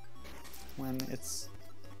 When it's...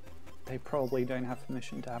 They probably don't have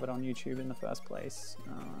permission to have it on YouTube in the first place.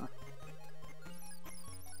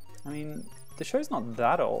 I mean, the show's not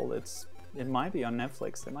that old. It might be on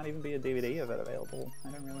Netflix. There might even be a DVD of it available. I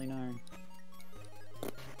don't really know.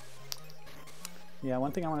 Yeah,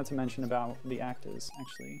 one thing I wanted to mention about the actors,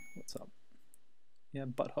 actually. What's up? Yeah,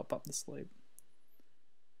 butt hop up the slope.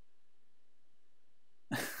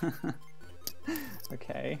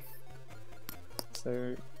 Okay.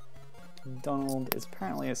 So... Donald is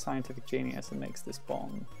apparently a scientific genius and makes this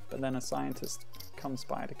bomb, but then a scientist comes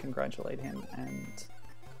by to congratulate him and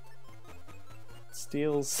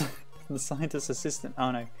steals the scientist's assistant.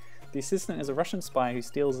 Oh no, the assistant is a Russian spy who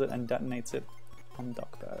steals it and detonates it on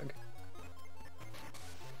Duckburg.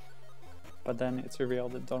 But then it's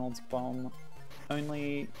revealed that Donald's bomb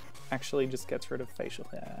only actually just gets rid of facial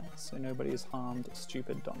hair, so nobody is harmed.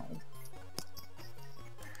 Stupid Donald.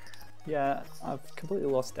 Yeah, I've completely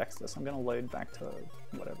lost Dexter, so I'm going to load back to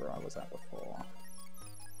whatever I was at before.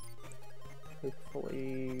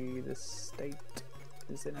 Hopefully this state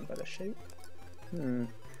is in a better shape.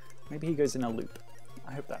 Maybe he goes in a loop.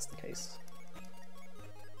 I hope that's the case.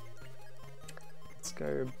 Let's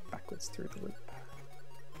go backwards through the loop.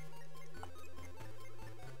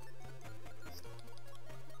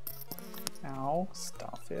 Ow,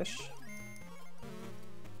 starfish.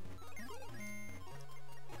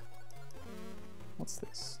 What's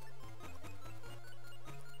this?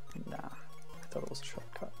 Nah, I thought it was a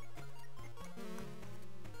shortcut.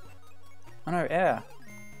 Oh no, air!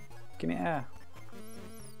 Give me air!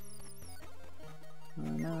 Oh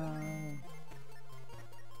no!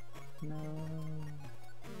 No!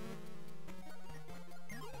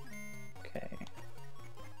 Okay.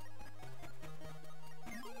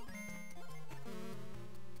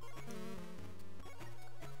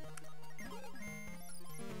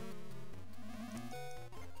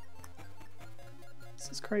 This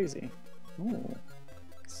is crazy. Ooh,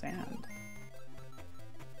 sand.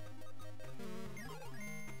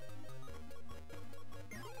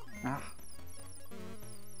 Ah.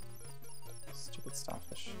 Stupid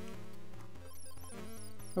starfish.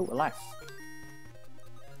 Oh, a life.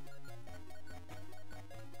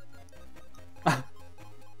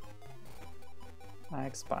 I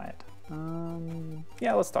expired.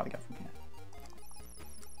 Yeah, let's start again from here.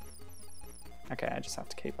 Okay, I just have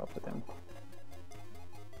to keep up with him.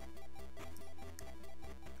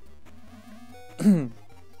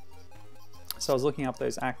 So I was looking up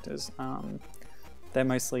those actors. They're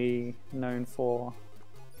mostly known for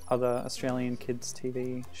other Australian kids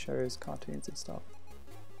TV shows, cartoons and stuff.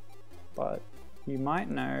 But you might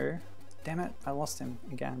know... Damn it, I lost him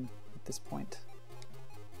again at this point.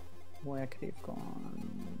 Where could he have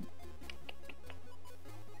gone?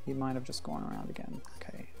 He might have just gone around again.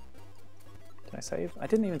 Okay. Did I save? I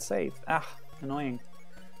didn't even save. Ah, annoying.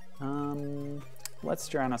 Let's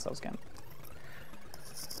drown ourselves again.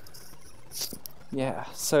 Yeah,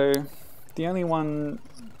 so the only one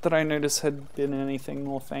that I noticed had been anything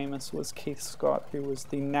more famous was Keith Scott, who was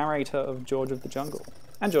the narrator of George of the Jungle.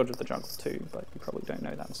 And George of the Jungle too, but you probably don't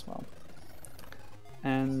know that as well.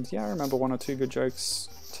 And yeah, I remember 1 or 2 good jokes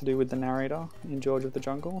to do with the narrator in George of the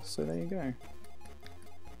Jungle, so there you go.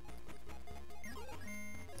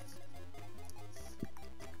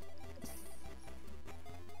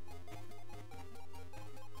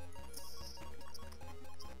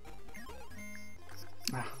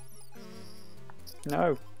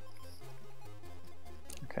 No.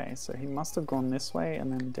 Okay, so he must have gone this way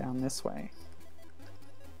and then down this way.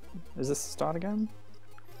 Is this the start again?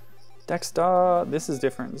 Dexter! This is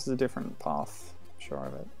different. This is a different path. I'm sure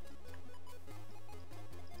of it.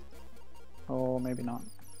 Or maybe not.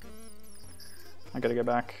 I gotta go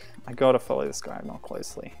back. I gotta follow this guy more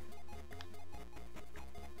closely.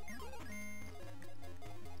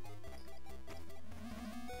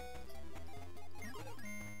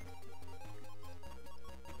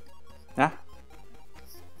 Ah!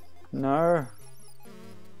 No!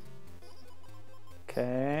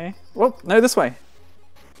 Okay. Whoop! No, this way!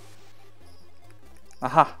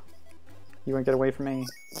 Aha! You won't get away from me.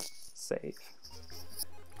 Save.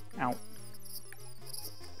 Ow.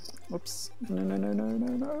 Whoops. No, no, no, no, no,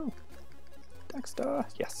 no. Dexter.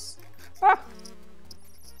 Yes. Ah!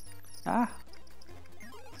 Ah!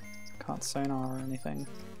 Can't sonar or anything.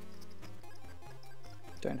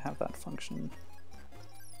 Don't have that function.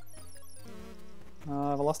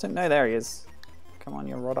 Have I lost him? No, there he is. Come on,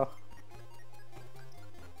 you rodder.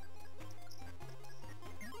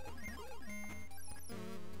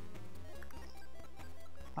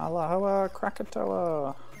 Alahoa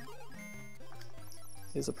Krakatoa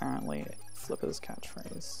is apparently Flipper's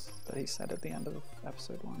catchphrase that he said at the end of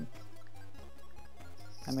episode 1.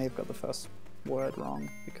 I may have got the first word wrong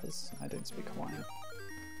because I don't speak Hawaiian.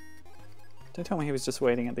 Don't tell me he was just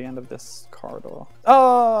waiting at the end of this corridor.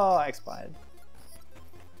 Oh, I expired.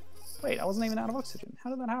 Wait, I wasn't even out of oxygen. How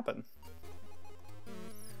did that happen?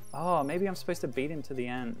 Oh, maybe I'm supposed to beat him to the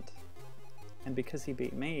end. And because he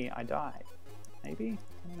beat me, I died. Maybe?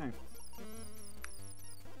 I don't know.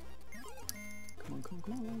 Come on, come on,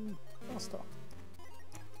 come on. Faster.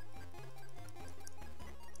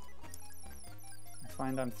 I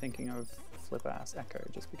find I'm thinking of Flip-Ass Echo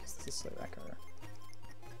just because this is so Echo.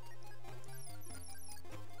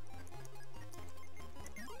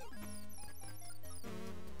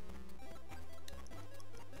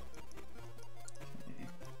 Okay.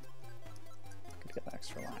 Could get that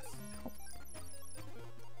extra life. Oh.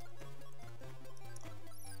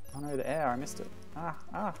 Oh no, the air, I missed it. Ah,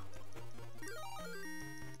 ah.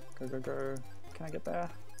 Go, go, go. Can I get there?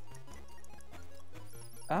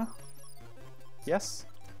 Ah? Yes?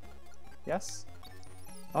 Yes?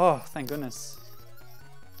 Oh, thank goodness.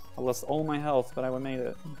 I lost all my health, but I made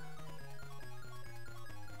it.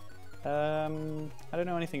 I don't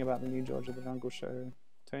know anything about the new George of the Jungle show.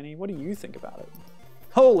 Tony, what do you think about it?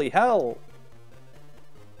 Holy hell!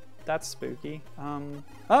 That's spooky.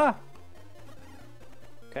 Ah!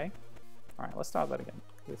 Okay. Alright, let's start that again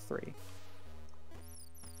with 3.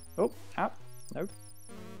 Oh, ah, nope.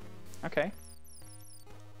 Okay.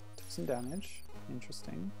 Took some damage.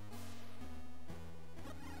 Interesting.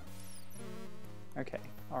 Okay,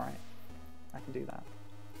 alright. I can do that.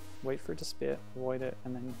 Wait for it to spit, avoid it,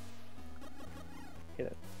 and then hit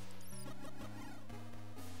it.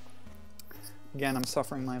 Again, I'm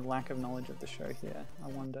suffering my lack of knowledge of the show here. I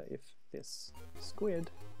wonder if this squid...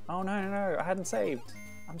 Oh no, no, no, I hadn't saved!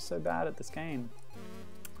 I'm so bad at this game.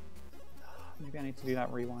 Maybe I need to do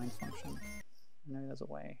that rewind function. I know there's a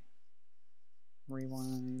way.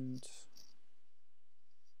 Rewind.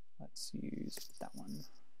 Let's use that one.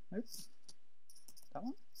 Nope. That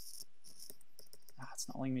one? Ah, it's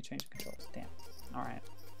not letting me change the controls. Damn. Alright.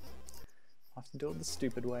 I'll have to do it the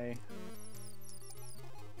stupid way.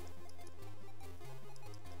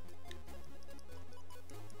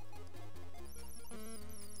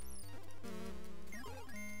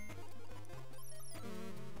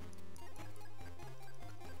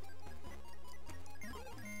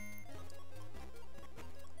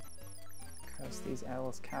 These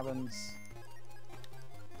airless cabins.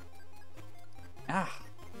 Ah!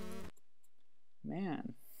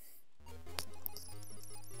 Man.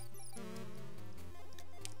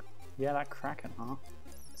 Yeah, that Kraken, huh?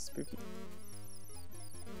 Spooky.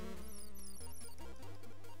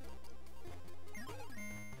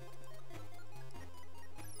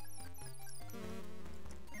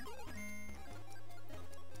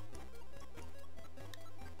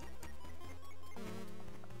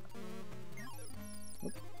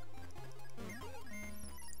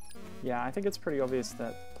 Yeah, I think it's pretty obvious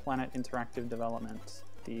that Planet Interactive Development,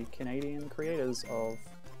 the Canadian creators of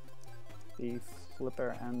the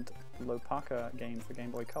Flipper and Lopaka game for Game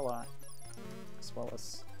Boy Color, as well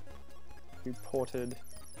as who ported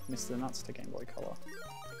Mr. Nuts to Game Boy Color,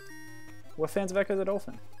 were fans of Echo the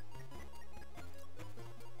Dolphin.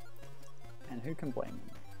 And who can blame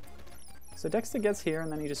them? So Dexter gets here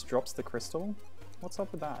and then he just drops the crystal. What's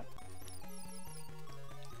up with that?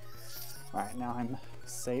 Alright, now I'm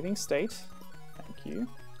saving state. Thank you.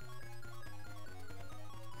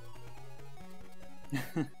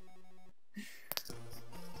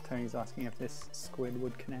 Tony's asking if this squid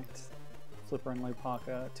would connect Flipper and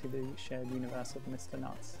Lopaka to the shared universe of Mr.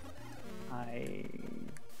 Nuts.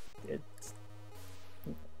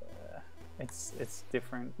 It's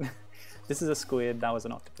different. This is a squid, that was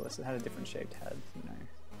an octopus. It had a different shaped head, you know.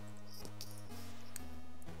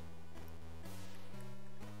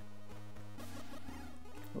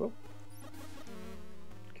 Whoop.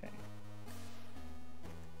 Okay.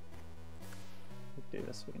 We can do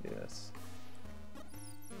this, we can do this.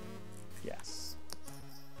 Yes.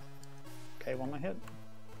 Okay, one more hit.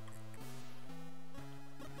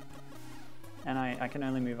 And I can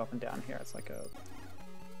only move up and down here. It's like a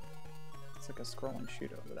scrolling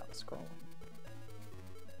shooter without scrolling.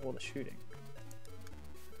 Or the shooting.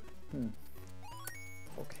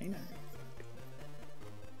 Volcano.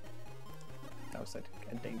 That was a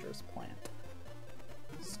dangerous plant.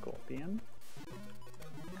 Scorpion.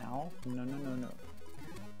 Ow. No, no, no, no.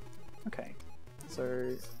 Okay.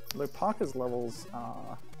 So Lopaka's levels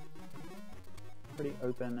are pretty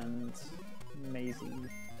open and mazy.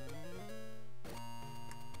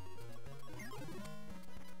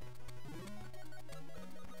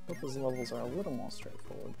 Flipper's levels are a little more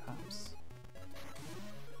straightforward, perhaps.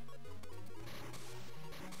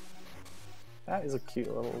 That is a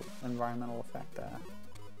cute little environmental effect there.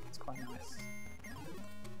 It's quite nice.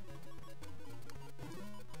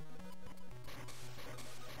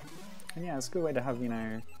 And yeah, it's a good way to have, you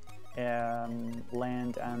know,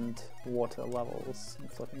 land and water levels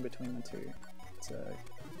and flipping between the two. It's a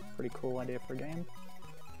pretty cool idea for a game.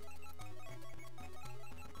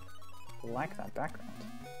 I like that background.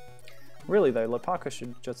 Really though, Lopaka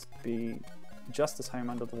should just be just as home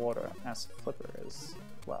under the water as Flipper is.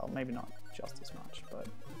 Well, maybe not just as much, but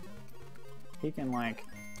he can like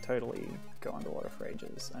totally go underwater for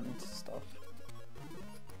ages and stuff.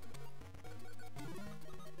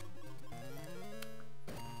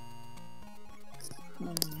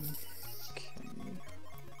 Okay.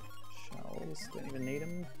 Shells, don't even need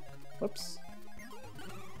them. Whoops.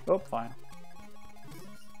 Oh, fire.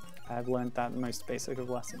 I've learned that most basic of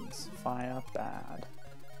lessons. Fire, bad.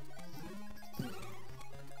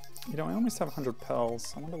 You know, I almost have 100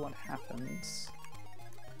 pearls. I wonder what happens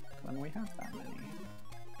when we have that many.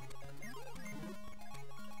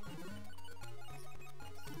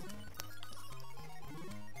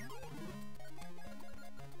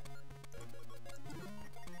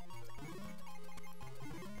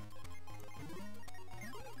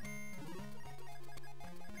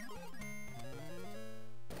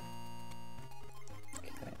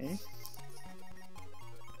 Okay.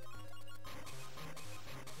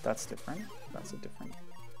 That's different. That's a different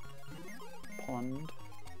pond.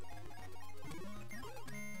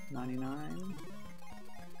 99.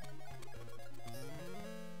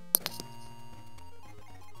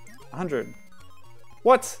 $100.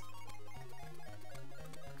 What?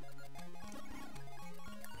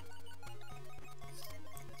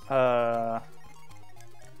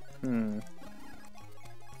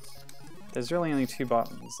 There's really only two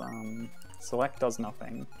buttons. Select does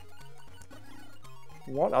nothing.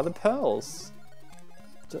 What are the pearls?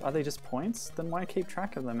 Are they just points? Then why keep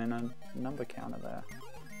track of them in a number counter there?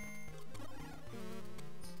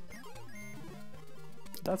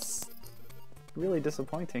 That's really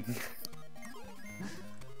disappointing.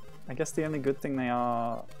 I guess the only good thing they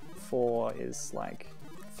are for is like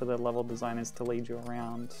for the level designers to lead you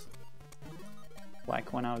around.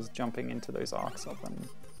 Like when I was jumping into those arcs of them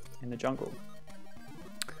in the jungle.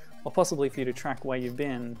 Or possibly for you to track where you've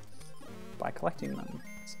been by collecting them,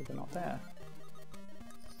 so they're not there.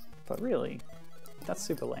 But really, that's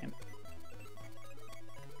super lame.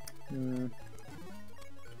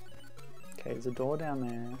 Okay, there's a door down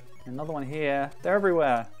there. Another one here. They're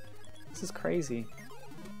everywhere! This is crazy.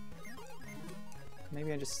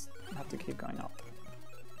 Maybe I just have to keep going up.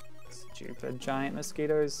 Stupid giant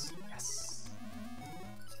mosquitoes. Yes!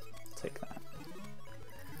 Take that.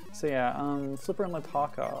 So yeah, Flipper and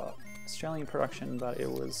Lopaka, Australian production, but it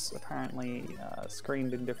was apparently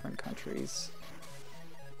screened in different countries.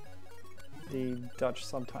 The Dutch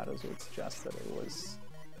subtitles would suggest that it was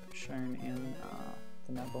shown in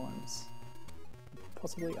the Netherlands,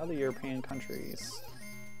 possibly other European countries.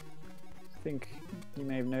 I think you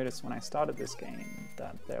may have noticed when I started this game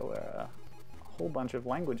that there were a whole bunch of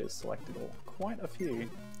languages selectable, quite a few.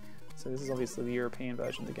 So this is obviously the European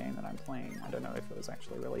version of the game that I'm playing. I don't know if it was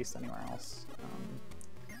actually released anywhere else.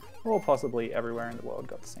 Or possibly everywhere in the world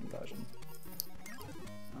got the same version.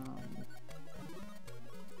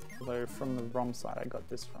 Although from the ROM side I got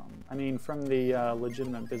this from. I mean from the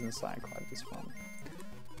legitimate business side I got this from.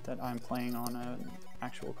 That I'm playing on an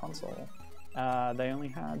actual console. They only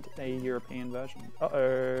had a European version.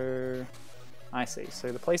 Uh-oh. I see.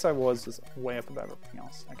 So the place I was is way up above everything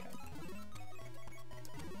else. Okay.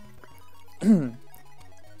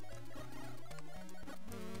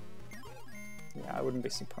 Yeah, I wouldn't be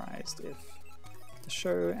surprised if the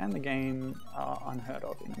show and the game are unheard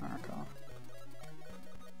of in America.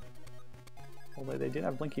 Although they did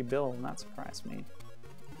have Blinky Bill, and that surprised me.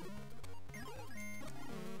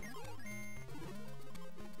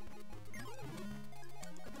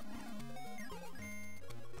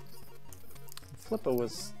 Flipper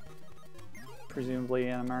was presumably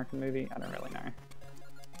an American movie. I don't really know.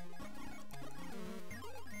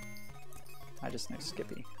 I just know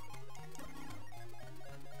Skippy.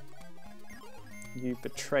 You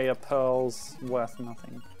betrayer pearls, worth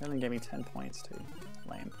nothing. They only gave me 10 points too.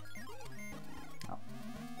 Lame. Oh.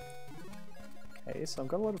 Okay, so I've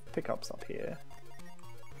got a lot of pickups up here.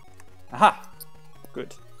 Aha!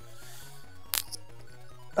 Good.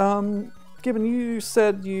 Gibbon, you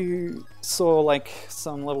said you saw like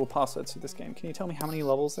some level passwords for this game. Can you tell me how many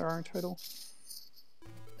levels there are in total?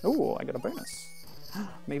 Oh, I got a bonus.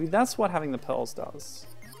 Maybe that's what having the pearls does.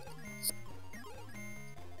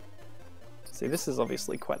 See, this is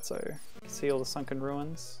obviously Quetzal. You can see all the sunken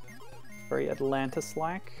ruins. Very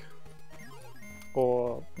Atlantis-like.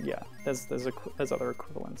 Or, yeah, there's other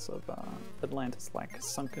equivalents of Atlantis-like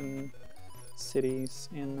sunken cities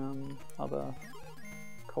in other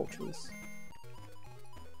cultures.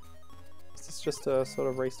 Is this just a sort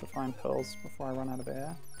of race to find pearls before I run out of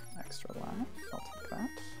air? Extra life, I'll take that.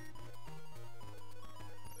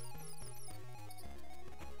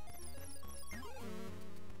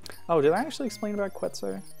 Oh, did I actually explain about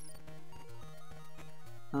Quetzal?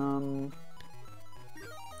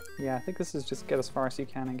 Yeah, I think this is just get as far as you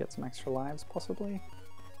can and get some extra lives, possibly.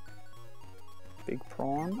 Big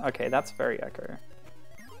prawn. Okay, that's very Echo.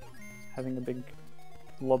 Having a big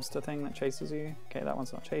lobster thing that chases you. Okay, that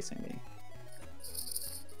one's not chasing me.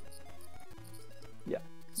 Yeah.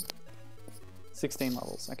 16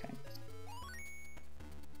 levels, okay.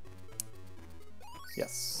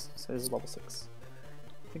 Yes, so this is level 6.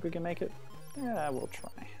 Think we can make it? Yeah, we'll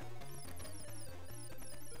try.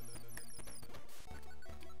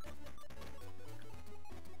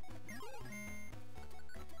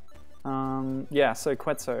 Yeah, so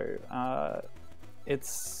Quetzal,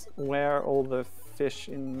 it's where all the fish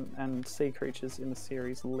and sea creatures in the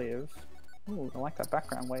series live. Ooh, I like that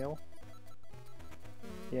background whale.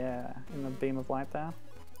 Yeah, in the beam of light there.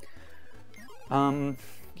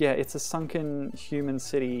 Yeah, it's a sunken human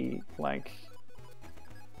city, like,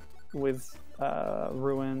 with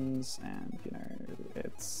ruins, and you know,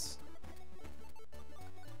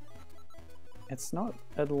 it's not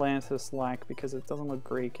Atlantis-like because it doesn't look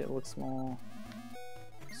Greek. It looks more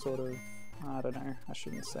sort of, I don't know, I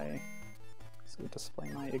shouldn't say, sort of display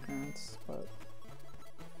my ignorance, but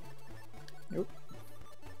if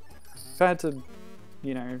I had to,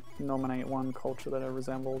 you know, nominate one culture that I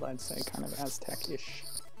resembled, I'd say kind of Aztec-ish.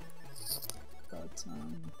 But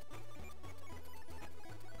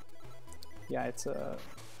yeah, it's a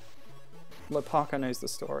Lopaka knows the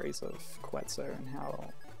stories of Quetzal and how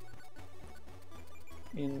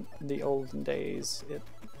in the olden days it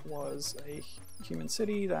was a human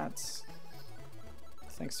city that,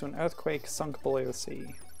 thanks to an earthquake, sunk below the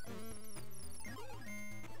sea.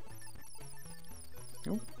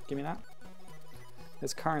 Oh, give me that.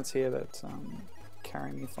 There's currents here that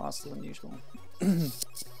carry me faster than usual.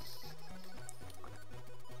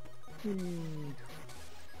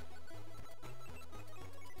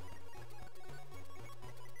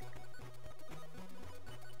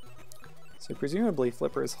 So presumably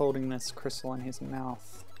Flipper is holding this crystal in his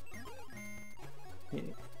mouth.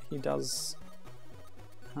 He does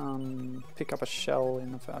pick up a shell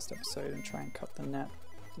in the first episode and try and cut the net,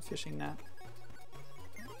 the fishing net.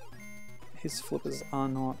 His flippers are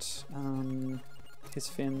not, his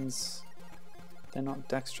fins, they're not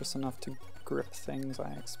dexterous enough to grip things,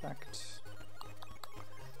 I expect.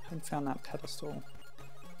 Haven't found that pedestal.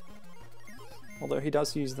 Although he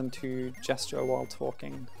does use them to gesture while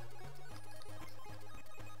talking.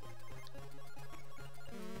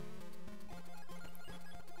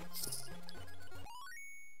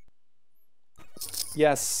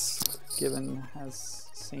 Yes, Gibbon has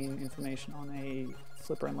seen information on a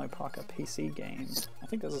Flipper and Lopaka PC game. I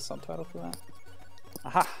think there's a subtitle for that.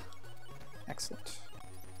 Aha! Excellent.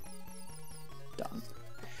 Done.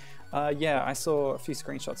 Yeah, I saw a few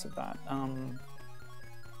screenshots of that.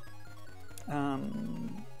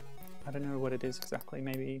 I don't know what it is exactly,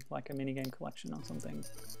 maybe like a minigame collection or something.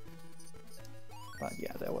 But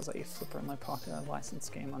yeah, there was a Flipper and Lopaka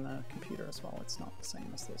licensed game on the computer as well. It's not the same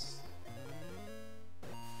as this.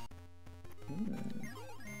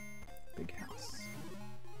 Big house.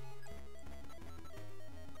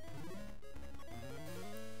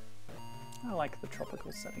 I like the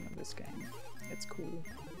tropical setting of this game. It's cool.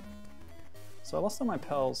 So I lost all my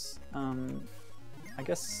pearls. I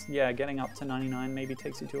guess, yeah, getting up to 99 maybe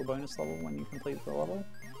takes you to a bonus level when you complete the level.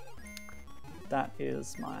 That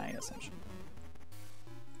is my assumption.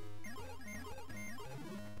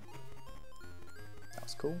 That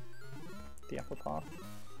was cool. The upper path.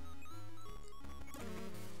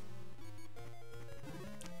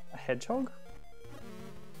 A hedgehog?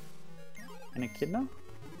 An echidna?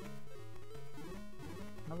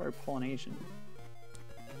 Not very Polynesian.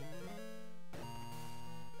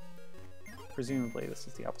 Presumably this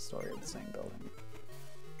is the upper story of the same building.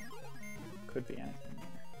 Could be anything.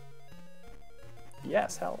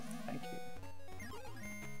 Yes, health. Thank you.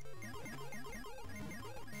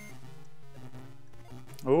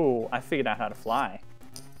 Oh, I figured out how to fly.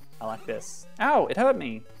 I like this. Ow, it hurt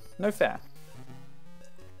me. No fair.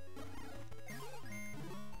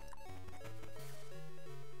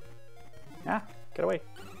 Ah, get away.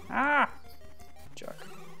 Ah! Jerk.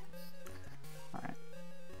 Alright.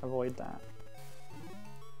 Avoid that.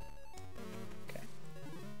 Okay.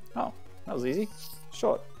 Oh, that was easy.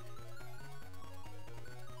 Short.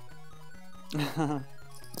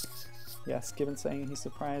 Yes, Gibbon saying he's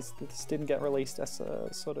surprised that this didn't get released as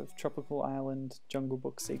a sort of Tropical Island Jungle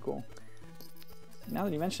Book sequel. Now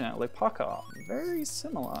that you mention it, Lopaka, very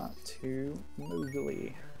similar to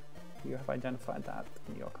Mowgli. You have identified that,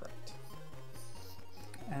 and you're correct.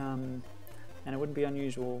 And it wouldn't be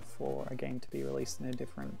unusual for a game to be released in a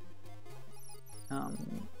different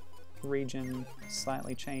region,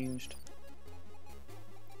 slightly changed.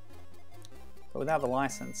 But without the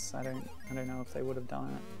license, I don't know if they would have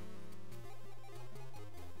done it.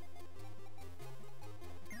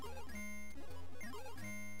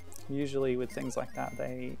 Usually with things like that,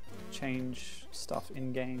 they change stuff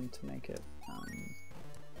in-game to make it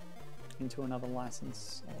into another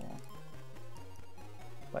license.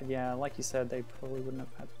 But yeah, like you said, they probably wouldn't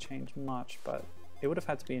have had to change much, but it would have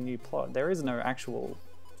had to be a new plot. There is no actual,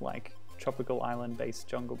 like, Tropical Island-based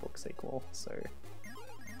Jungle Book sequel, so it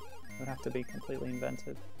would have to be completely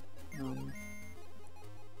invented.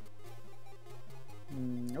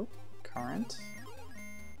 Nope. Current.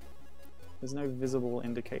 There's no visible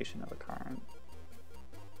indication of a current.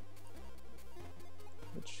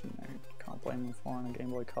 Which, you know, can't blame them for on a Game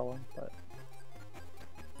Boy Color, but...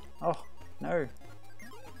 Oh, no!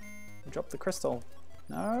 I dropped the crystal.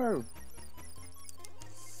 No!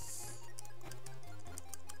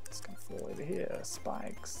 It's gonna fall over here.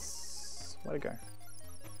 Spikes. Where'd it go?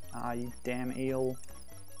 Ah, you damn eel.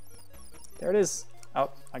 There it is! Oh,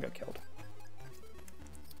 I got killed.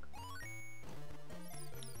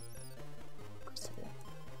 Crystal.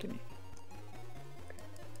 Gimme. Okay.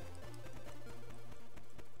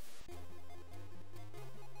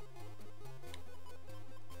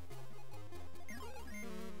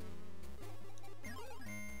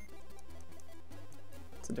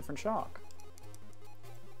 It's a different shark.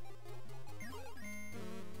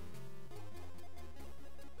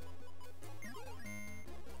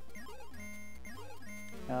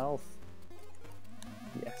 Health.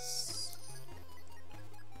 Yes.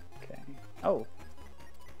 Okay. Oh!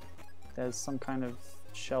 There's some kind of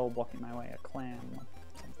shell blocking my way, a clam or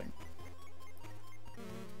something.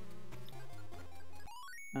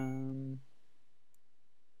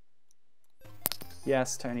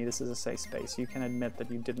 Yes, Tony, this is a safe space. You can admit that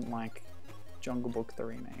you didn't like Jungle Book the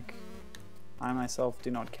remake. I myself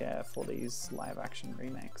do not care for these live-action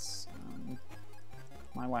remakes.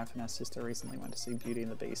 My wife and her sister recently went to see Beauty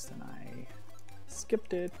and the Beast and I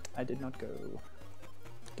skipped it. I did not go.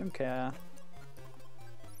 Don't care.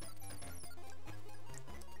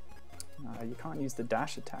 You can't use the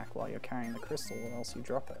dash attack while you're carrying the crystal or else you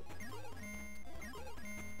drop it.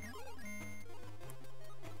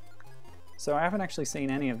 So I haven't actually seen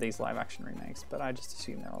any of these live action remakes, but I just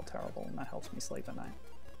assume they're all terrible and that helps me sleep at night.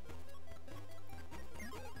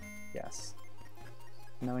 Yes.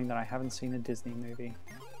 Knowing that I haven't seen a Disney movie.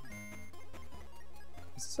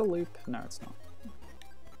 Is this a loop? No, it's not.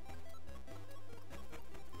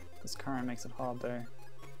 This current makes it hard though.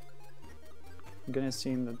 I'm gonna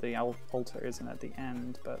assume that the altar isn't at the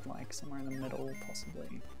end, but like somewhere in the middle,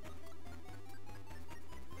 possibly.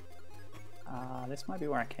 This might be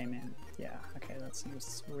where I came in. Yeah, okay, that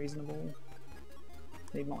seems reasonable.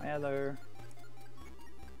 Need more air though.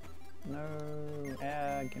 No,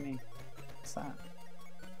 air, gimme. What's that?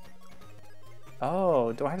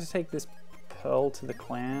 Oh, do I have to take this pearl to the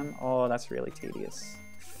clam? Oh, that's really tedious.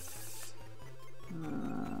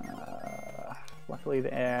 Luckily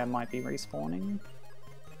the air might be respawning.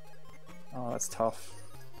 Oh, that's tough.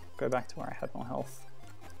 Go back to where I had more health.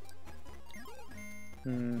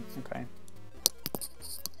 Okay.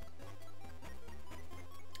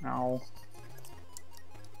 Ow.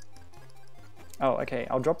 Oh, okay,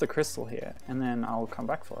 I'll drop the crystal here, and then I'll come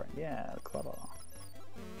back for it. Yeah, clever.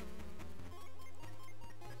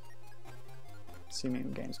 Assuming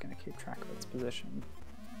the game's going to keep track of its position.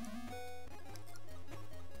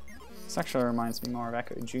 This actually reminds me more of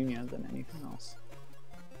Echo Jr. than anything else.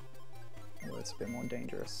 Although it's a bit more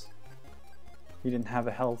dangerous. You didn't have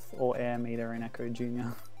a health or air meter in Echo Jr.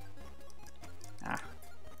 Ah.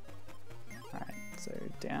 Alright, so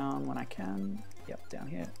down when I can. Yep, down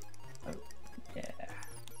here. Oh, yeah.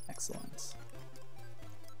 Excellent.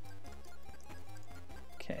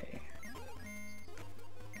 Okay.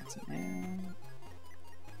 Get some air.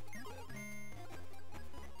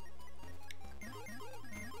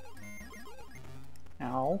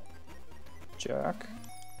 Ow. Jerk.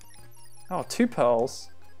 Oh, 2 pearls?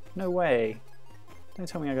 No way. Don't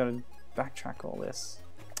tell me I gotta backtrack all this.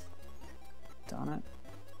 Darn it.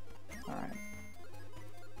 Alright.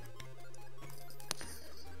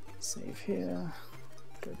 Save here.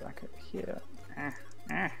 Go back over here.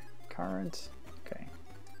 Current. Okay.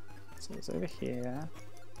 So it's over here.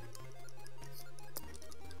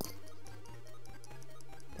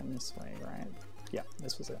 Then this way, right? Yeah,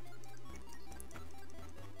 this was it.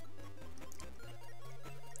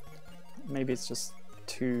 Maybe it's just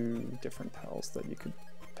 2 different pearls that you could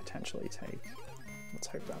potentially take. Let's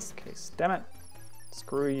hope that's the case. Damn it!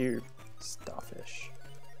 Screw you, starfish.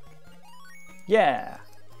 Yeah!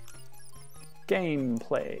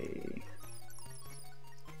 Gameplay.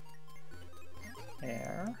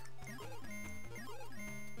 Air.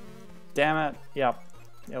 Damn it! Yep,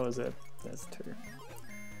 that was it. There's 2.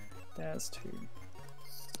 There's 2.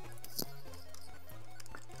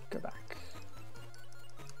 Go back.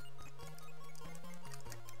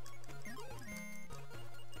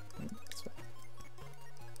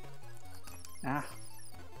 Ah.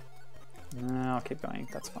 No, I'll keep going.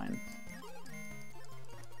 That's fine.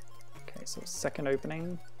 Okay, so second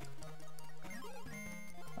opening.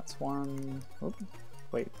 That's 1. Oh,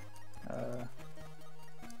 wait.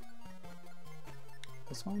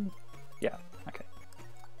 This one? Yeah, okay.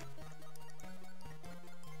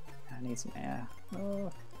 I need some air.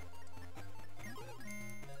 Oh.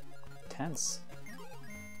 Tense.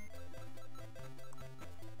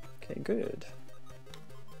 Okay, good.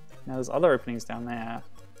 Now there's other openings down there.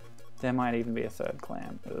 There might even be a 3rd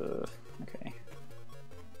clam. Ugh, okay.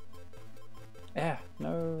 Yeah,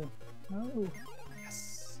 no, no.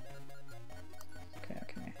 Yes. Okay,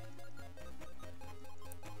 okay.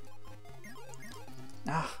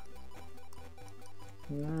 Ah.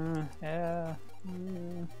 No, yeah.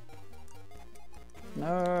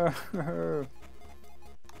 No.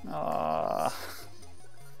 Ah.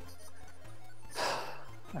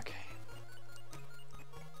 Okay.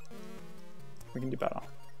 We can do better.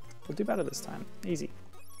 We'll do better this time. Easy.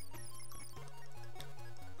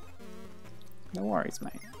 No worries,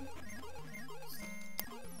 mate.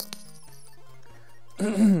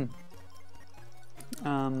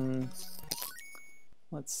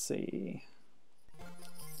 Let's see.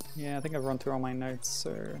 Yeah, I think I've run through all my notes,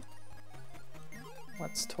 so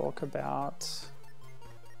let's talk about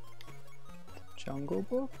the Jungle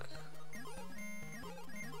Book.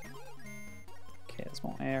 Okay, there's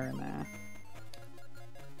more air in there.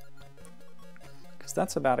 Because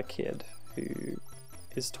that's about a kid who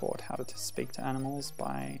is taught how to speak to animals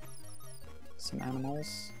by some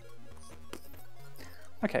animals.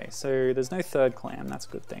 Okay, so there's no 3rd clam, that's a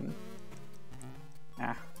good thing.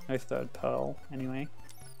 Ah, no 3rd pearl, anyway.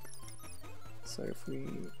 So if we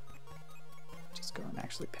just go and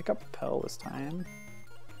actually pick up the pearl this time,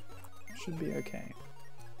 should be okay.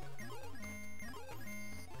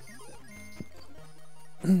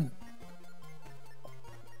 I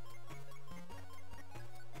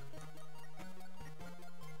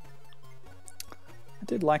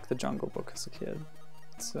did like the Jungle Book as a kid.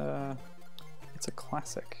 It's a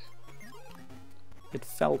classic. It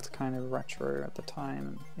felt kind of retro at the time,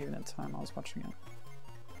 and even at the time I was watching it.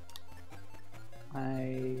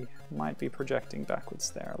 I might be projecting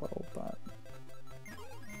backwards there a little, but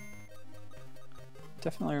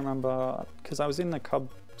definitely remember, because I was in the Cub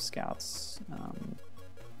Scouts,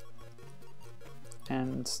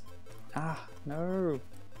 and no,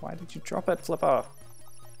 why did you drop it, Flipper?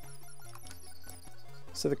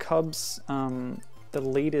 So the Cubs, the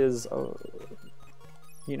leaders,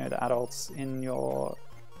 you know, the adults in your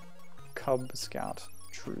Cub Scout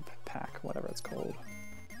troop pack, whatever it's called,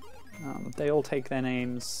 They all take their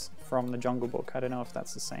names from the Jungle Book. I don't know if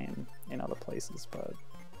that's the same in other places, but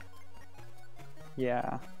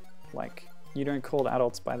yeah, like you don't call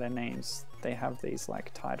adults by their names. They have these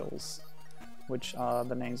like titles, which are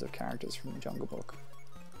the names of characters from the Jungle Book.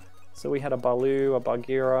 So we had a Baloo, a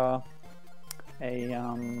Bagheera,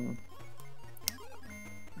 a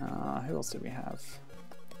who else did we have?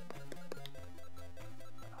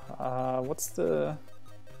 What's the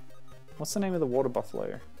name of the water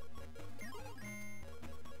buffalo?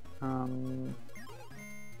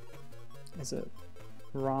 Is it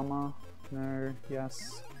Rama? No,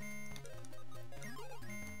 yes.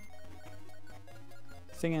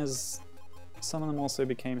 Thing is, some of them also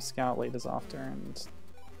became scout leaders after, and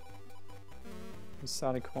we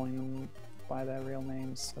started calling them by their real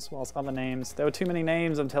names as well as other names. There were too many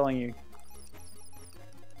names, I'm telling you.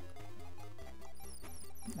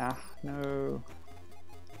 Ah, no.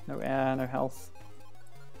 No air, no health.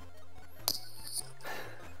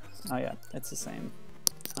 Oh yeah, it's the same.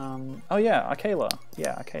 Oh yeah, Akela.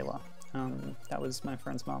 Yeah, Akela. That was my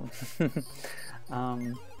friend's mum.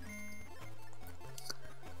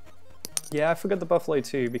 Yeah, I forgot the buffalo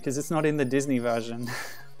too, because it's not in the Disney version,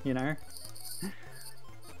 you know?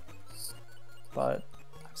 But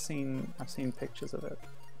I've seen pictures of it.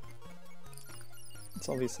 It's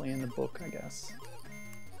obviously in the book, I guess.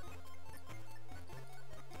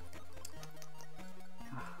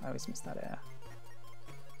 I always miss that air.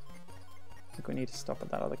 I think we need to stop at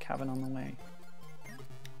that other cabin on the way.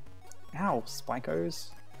 Ow, Spikos.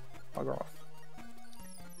 Bugger off.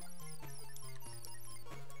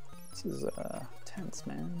 This is tense,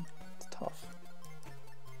 man. It's tough.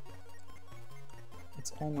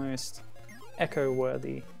 It's almost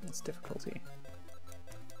echo-worthy, its difficulty.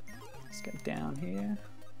 Let's get down here.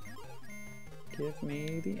 Give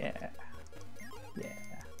me the air. Yeah.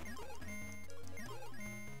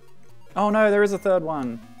 Oh no, there is a third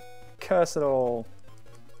one! Curse it all.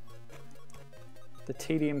 The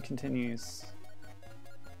tedium continues.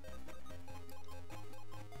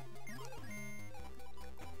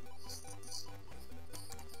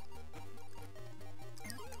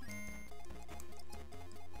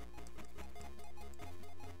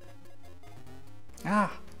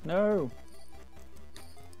 Ah, no!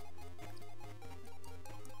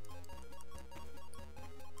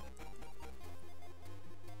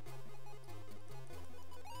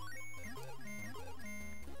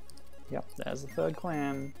 Yep, there's the third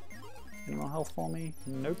clan. Any more health for me?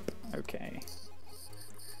 Nope. Okay.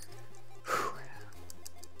 Whew.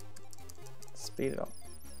 Speed it up.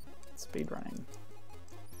 Speed running.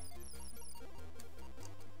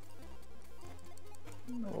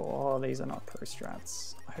 Oh, these are not pro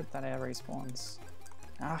strats. I hope that air respawns.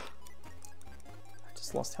 Ah! I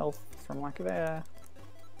just lost health from lack of air.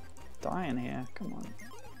 Dying here, come on.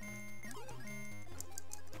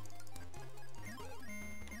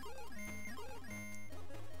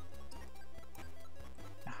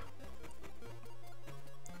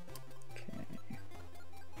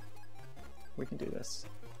 We can do this.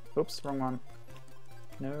 Oops, wrong one.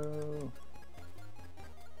 No.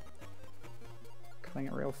 Cutting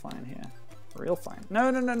it real fine here. Real fine.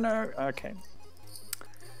 No, no, no, no. Okay.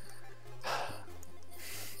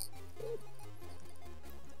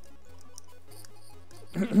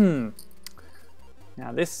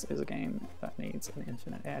 Now this is a game that needs an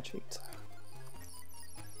infinite air cheat.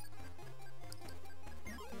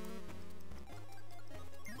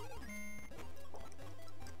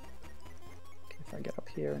 If I get up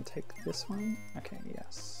here and take this one, okay,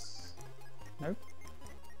 yes. Nope.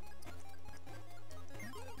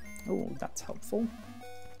 Oh, that's helpful.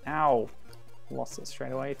 Ow! Lost it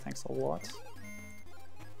straight away, thanks a lot.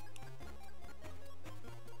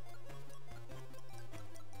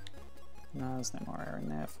 No, there's no more air in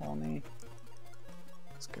there for me.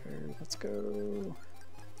 Let's go, let's go.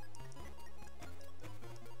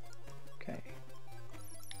 Okay.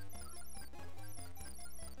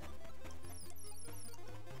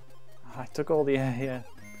 I took all the air here.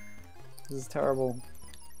 This is terrible.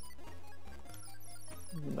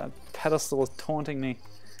 That pedestal is taunting me.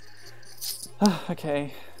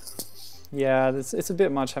 Okay. Yeah, it's a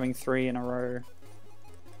bit much having 3 in a row.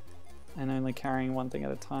 And only carrying one thing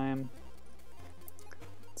at a time.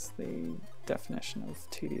 It's the definition of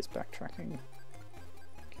tedious backtracking.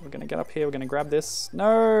 Okay, we're gonna get up here, we're gonna grab this.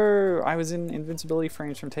 No! I was in invincibility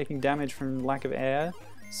frames from taking damage from lack of air,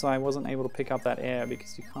 so I wasn't able to pick up that air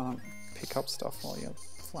because you can't pick up stuff while you're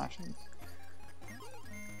flashing.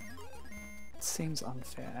 It seems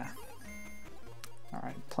unfair.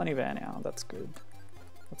 Alright, plenty of air now, that's good.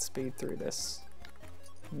 Let's speed through this.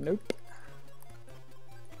 Nope.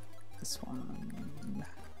 This one.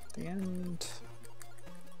 The end.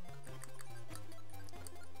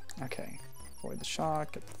 Okay. Avoid the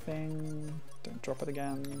shark, get the thing. Don't drop it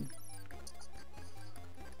again.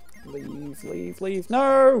 Leave, leave, leave.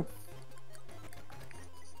 No!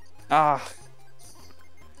 Ah!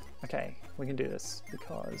 Okay, we can do this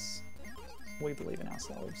because we believe in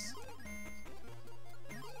ourselves.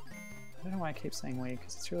 I don't know why I keep saying we,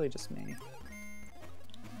 because it's really just me.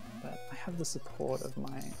 But I have the support of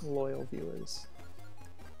my loyal viewers.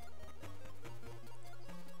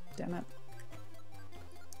 Damn it.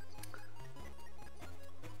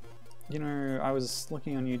 You know, I was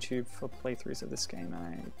looking on YouTube for playthroughs of this game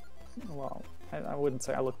and I wouldn't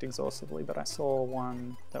say I looked exhaustively, but I saw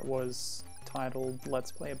one that was titled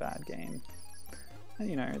Let's Play a Bad Game. And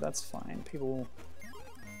you know, that's fine. People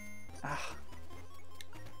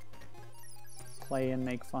play and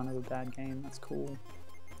make fun of a bad game, that's cool.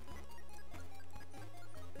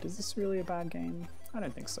 But is this really a bad game? I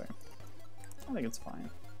don't think so. I think it's fine.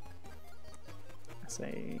 It's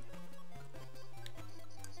a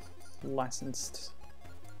licensed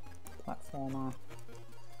platformer.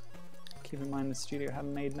 Keep in mind the studio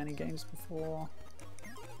haven't made many games before.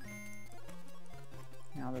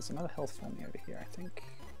 Now there's another health for me over here, I think.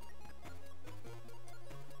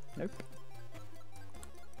 Nope.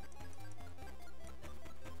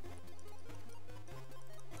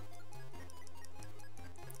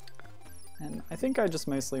 And I think I just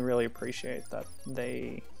mostly really appreciate that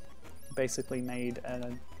they basically made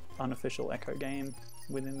an unofficial Echo game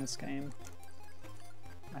within this game.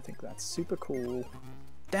 I think that's super cool.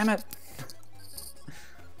 Damn it!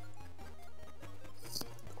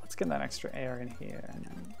 Let's get that extra air in here and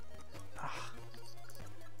then...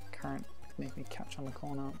 current make me catch on the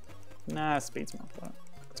corner. Nah, speed's more important.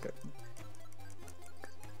 Let's go.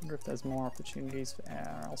 Wonder if there's more opportunities for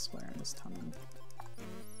air elsewhere in this tunnel.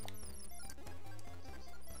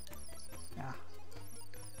 Ah.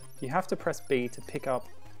 You have to press B to pick up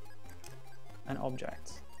an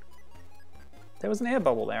object. There was an air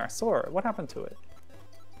bubble there, I saw it. What happened to it?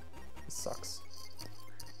 This sucks.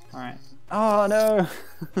 Alright. Oh no!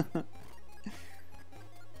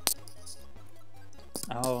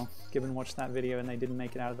 Oh, Gibbon watched that video and they didn't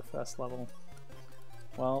make it out of the first level.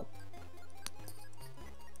 Well,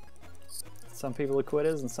 some people are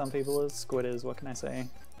quitters and some people are squitters, what can I say?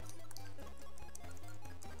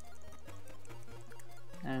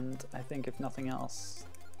 And I think if nothing else,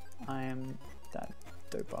 I am that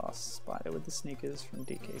dope ass spider with the sneakers from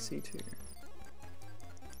DKC2.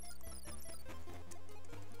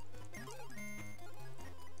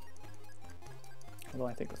 Although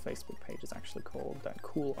I think the Facebook page is actually called that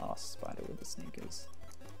cool ass spider with the sneakers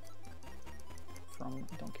from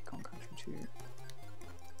Donkey Kong Country 2.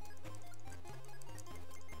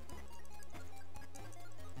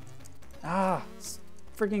 Ah!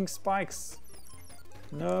 Frigging spikes!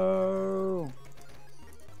 No!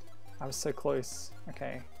 I was so close.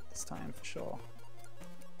 Okay, this time for sure.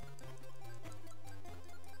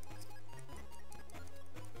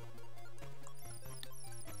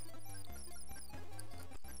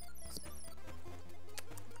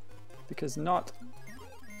 Because not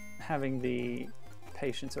having the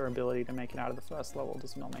patience or ability to make it out of the first level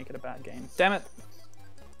does not make it a bad game. Damn it!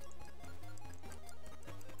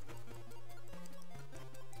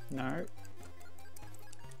 No.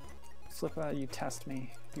 Flipper, you test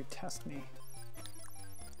me. You test me.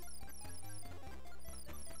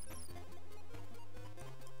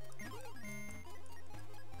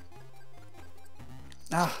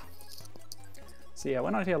 Ah! So yeah,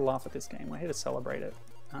 we're not here to laugh at this game, we're here to celebrate it.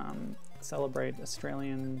 Celebrate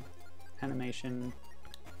Australian animation,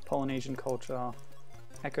 Polynesian culture,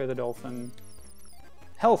 Echo the Dolphin,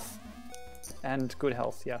 health! And good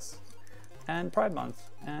health, yes. And Pride Month,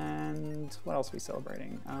 and what else are we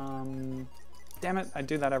celebrating? Damn it, I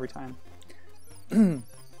do that every time.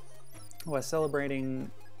 We're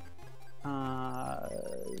celebrating other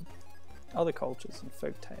cultures and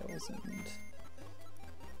folk tales and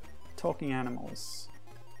talking animals.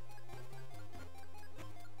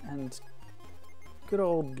 And good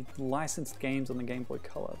old licensed games on the Game Boy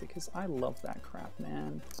Color, because I love that crap,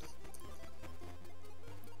 man.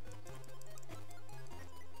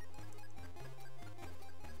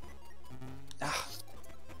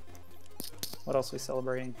 What else are we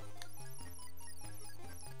celebrating?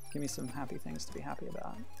 Give me some happy things to be happy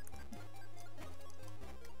about.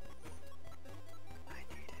 I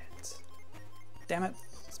need it. Damn it!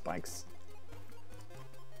 Spikes.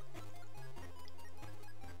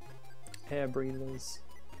 Air breathers.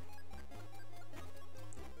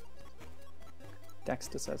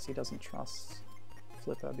 Dexter says he doesn't trust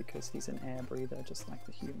Flipper because he's an air breather just like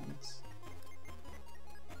the humans.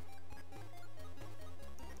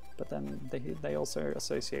 but then they also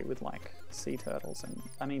associate with like sea turtles and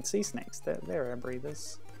I mean sea snakes. They're air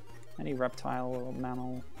breathers. Any reptile or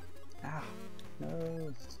mammal. Ah,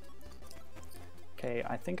 no. Okay,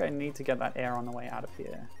 I think I need to get that air on the way out of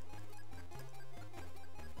here.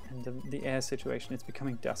 And the air situation is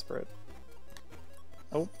becoming desperate.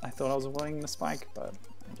 Oh, I thought I was avoiding the spike, but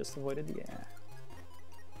I just avoided the air.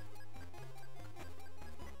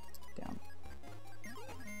 Down.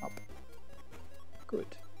 Up. Good.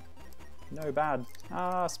 No, bad.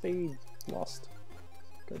 Ah, speed. Lost.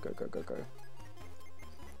 Go, go, go, go, go.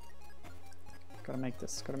 Gotta make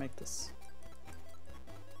this, gotta make this.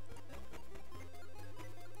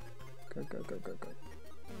 Go, go, go, go, go.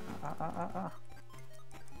 Ah, ah, ah, ah.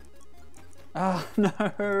 Ah,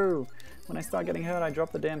 no! When I start getting hurt, I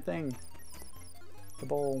drop the damn thing. The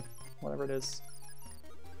ball, whatever it is.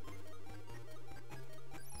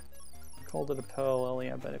 I called it a pearl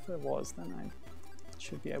earlier, but if it was, then I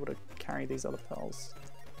should be able to carry these other pearls.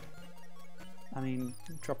 I mean,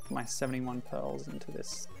 drop my 71 pearls into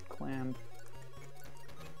this clam.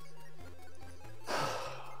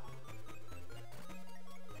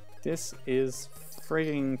 This is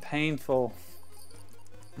frigging painful.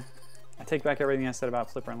 I take back everything I said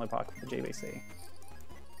about Flipper and Lopaka for the GBC.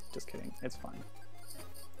 Just kidding, it's fine.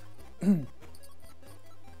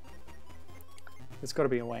 There's got to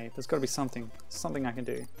be a way. There's got to be something I can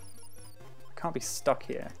do. I can't be stuck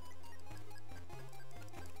here.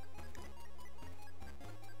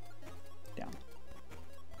 Down.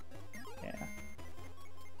 Yeah.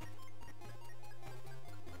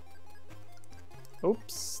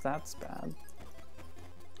 Oops, that's bad.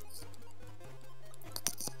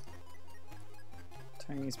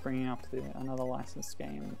 Tony's bringing up another licensed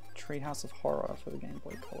game, Treehouse of Horror for the Game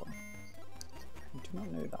Boy Color. I do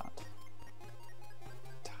not know that.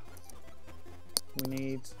 We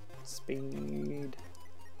need speed.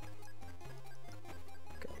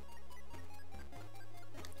 Go.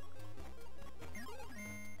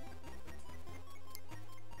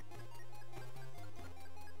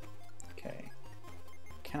 Okay.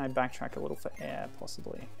 Can I backtrack a little for air,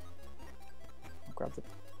 possibly? I'll grab the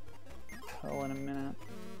pearl in a minute.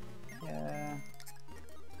 Yeah.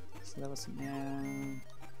 So there was some air.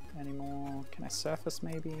 Any more? Can I surface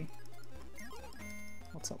maybe?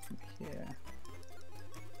 What's up from here?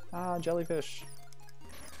 Ah, jellyfish.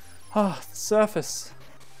 Ah, the surface.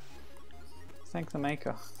 Thank the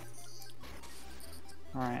maker.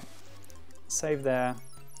 Alright. Save there.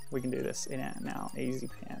 We can do this in it now. Easy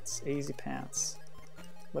pants. Easy pants.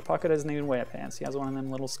 Lopaka doesn't even wear pants. He has one of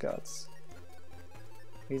them little skirts.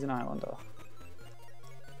 He's an islander.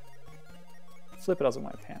 Flipper doesn't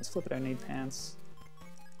wear pants. Flipper don't need pants.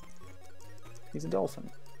 He's a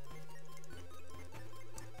dolphin.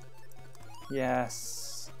 Yes.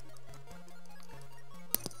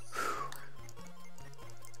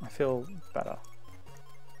 I feel better.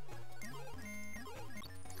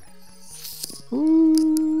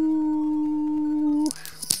 Ooh.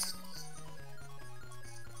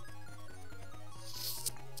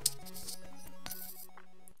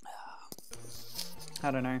 I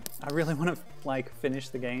don't know. I really want to like finish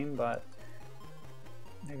the game, but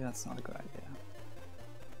maybe that's not a good idea.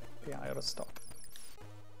 Yeah, I ought to stop.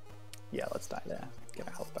 Yeah, let's die there. Get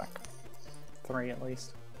our health back. 3 at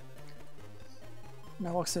least.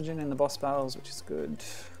 No oxygen in the boss battles, which is good.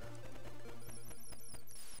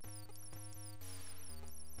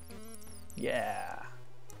 Yeah,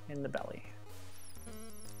 in the belly.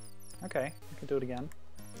 Okay, I can do it again.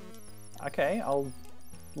 Okay, I'll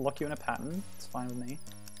lock you in a pattern. It's fine with me.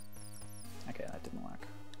 Okay, that didn't work.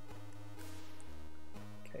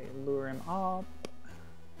 Okay, lure him up.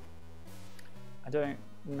 I don't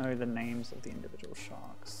know the names of the individual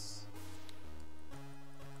sharks,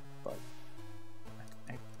 but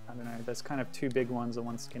I don't know. There's kind of 2 big ones and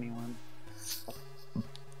 1 skinny one.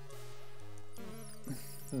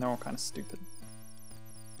 And they're all kind of stupid.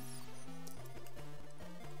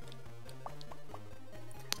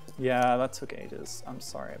 Yeah, that took ages. I'm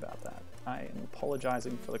sorry about that. I am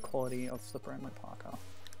apologizing for the quality of Flipper and Lopaka.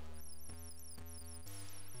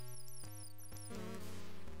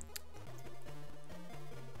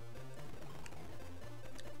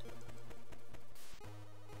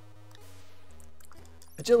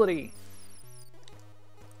 Agility!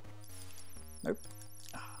 Nope.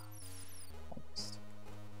 Almost.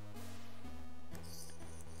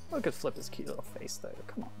 Look at Flipper's cute little face though,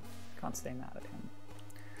 come on. Can't stay mad at him.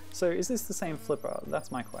 So is this the same Flipper?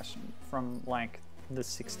 That's my question. From like the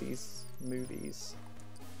 60s movies.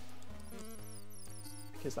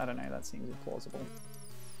 Because I don't know, that seems implausible.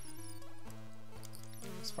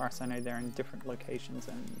 As far as I know, they're in different locations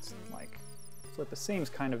and like Flipper seems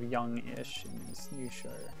kind of young-ish in this new show.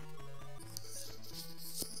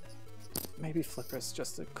 Maybe Flipper's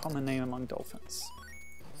just a common name among dolphins.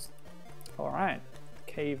 Alright,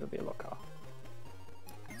 Cave of Lopaka.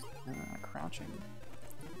 Crouching.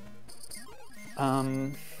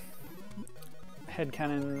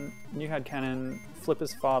 Headcanon, new headcanon,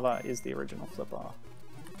 Flipper's father is the original Flipper.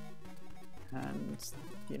 And,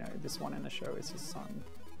 you know, this one in the show is his son.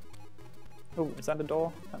 Oh, is that a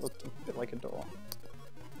door? That looked a bit like a door.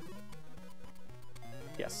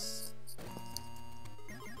 Yes.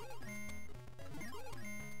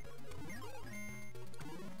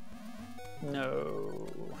 No.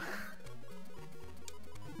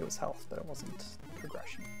 It was health, but it wasn't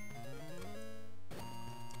progression.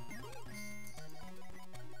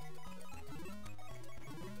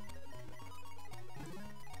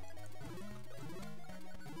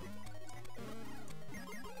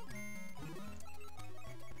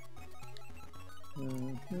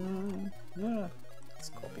 Yeah.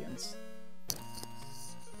 Scorpions.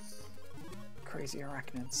 Crazy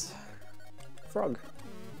arachnids. Frog.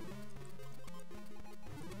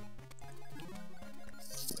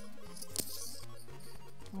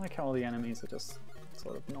 I like how all the enemies are just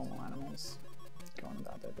sort of normal animals going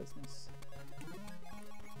about their business.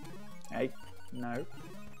 Hey, no.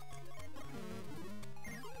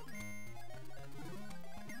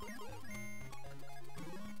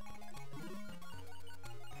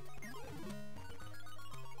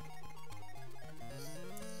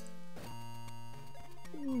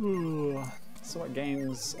 Ooh. So what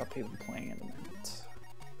games are people playing at the moment?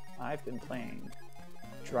 I've been playing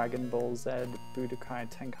Dragon Ball Z Budokai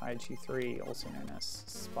Tenkaichi 3, also known as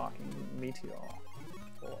Sparking Meteor,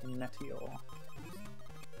 or Meteor.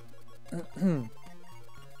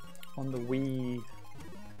 On the Wii.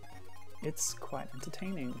 It's quite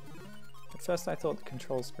entertaining. At first I thought the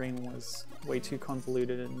control screen was way too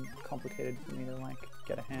convoluted and complicated for me to like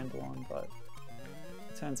get a handle on, but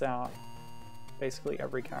it turns out basically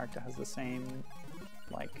every character has the same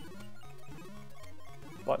like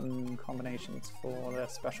button combinations for their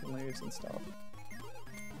special moves and stuff.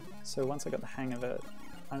 So once I got the hang of it,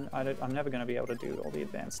 I'm never going to be able to do all the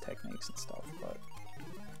advanced techniques and stuff, but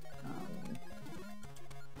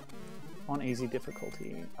on easy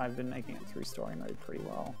difficulty, I've been making it through story mode pretty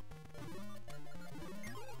well.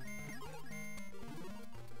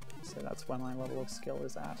 So that's where my level of skill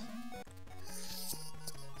is at.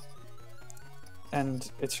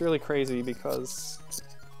 And it's really crazy because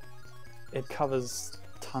it covers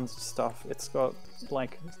tons of stuff. It's got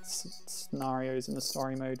like scenarios in the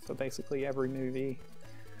story mode for basically every movie,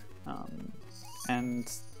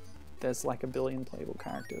 and there's like 1 billion playable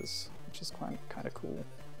characters, which is kind of cool.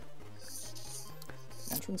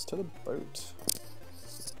 Entrance to the boat.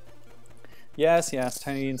 Yes,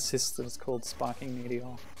 Tony insists that it's called Sparking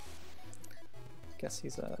Meteor. Guess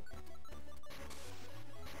he's a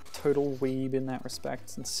total weeb in that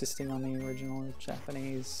respect, insisting on the original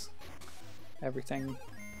Japanese everything,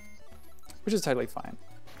 which is totally fine,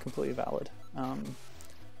 completely valid. One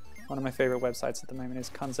of my favorite websites at the moment is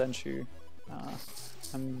Kanzenshu.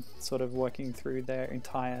 I'm sort of working through their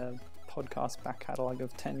entire podcast back catalogue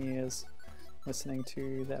of 10 years, listening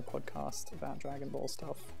to their podcast about Dragon Ball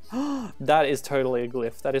stuff. That is totally a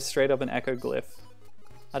glyph. That is straight up an Echo glyph.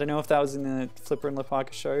 I don't know if that was in the Flipper and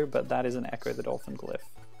Lopaka show, but that is an Echo the Dolphin glyph.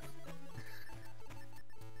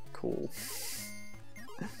 Cool.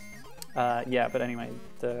 Yeah, but anyway,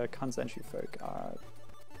 the Kanzenshu folk are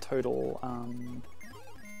total,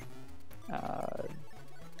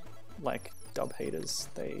 like, dub haters.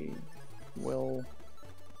 They will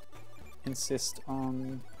insist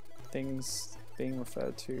on things being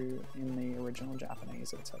referred to in the original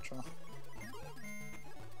Japanese, etc.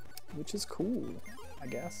 Which is cool, I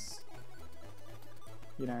guess.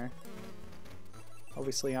 You know,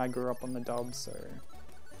 obviously I grew up on the dub, so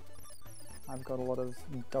I've got a lot of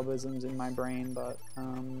dubisms in my brain, but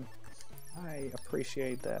I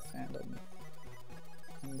appreciate their fandom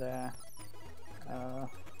and their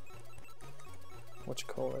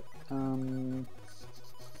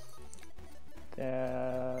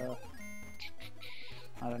their,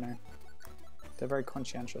 I don't know, they're very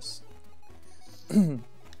conscientious.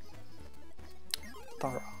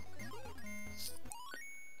 Thorough.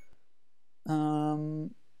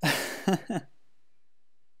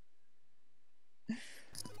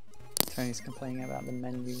 Tony's complaining about the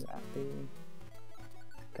menu at the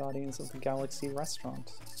Guardians of the Galaxy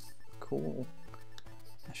restaurant. Cool.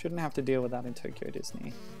 I shouldn't have to deal with that in Tokyo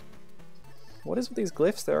Disney. What is with these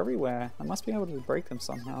glyphs? They're everywhere. I must be able to break them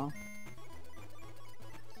somehow.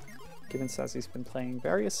 Gibbon says he's been playing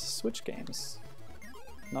various Switch games.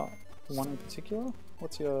 Not one in particular?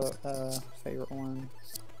 What's your favorite one?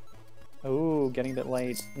 Oh, getting a bit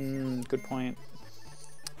late. Good point.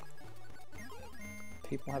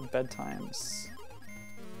 People have bedtimes.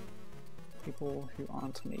 People who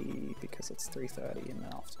aren't me because it's 3:30 in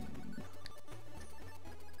the afternoon.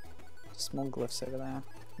 Small glyphs over there.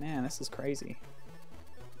 Man, this is crazy.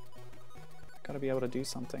 Gotta be able to do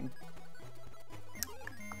something.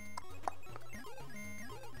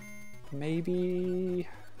 Maybe...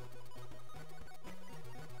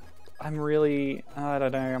 I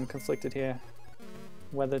don't know, I'm conflicted here.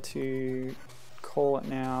 Whether to call it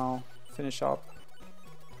now, finish up.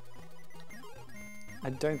 I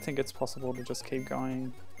don't think it's possible to just keep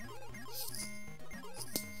going.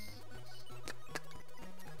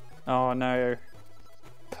 Oh no.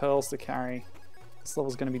 Pearls to carry. This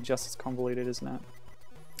level's going to be just as convoluted, isn't it?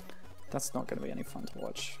 That's not going to be any fun to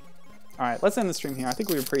watch. Alright, let's end the stream here. I think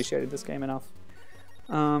we appreciated this game enough.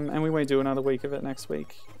 And we won't do another week of it next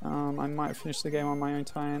week. I might finish the game on my own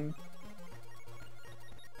time.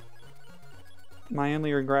 My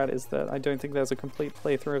only regret is that I don't think there's a complete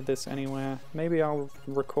playthrough of this anywhere. Maybe I'll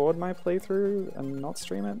record my playthrough and not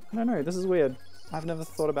stream it? I don't know, this is weird. I've never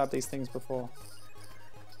thought about these things before.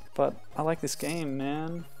 But I like this game,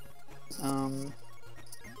 man.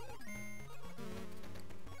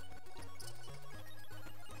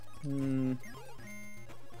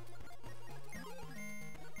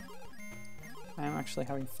 I am actually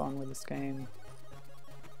having fun with this game.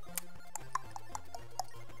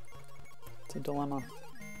 It's a dilemma.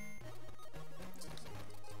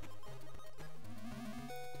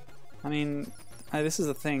 I mean, this is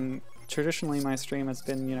the thing. Traditionally my stream has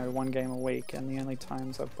been, you know, one game a week, and the only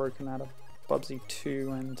times I've broken out of Bubsy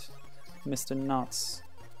 2 and Mr. Nuts,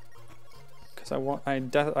 because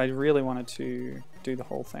I really wanted to do the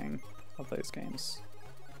whole thing of those games.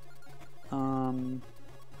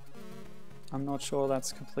 I'm not sure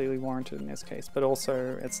that's completely warranted in this case, but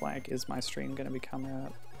also it's like, is my stream going to become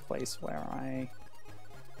a place where I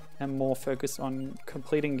am more focused on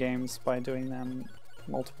completing games by doing them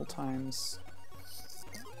multiple times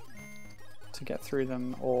to get through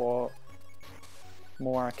them, or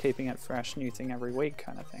more keeping it fresh, new thing every week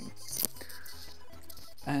kind of thing?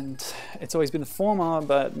 And it's always been the former,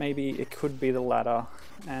 but maybe it could be the latter,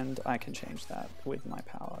 and I can change that with my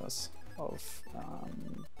powers of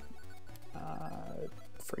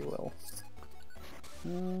free will.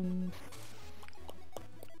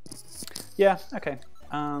 Yeah, okay.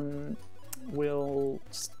 We'll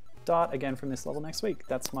start again from this level next week.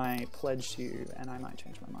 That's my pledge to you, and I might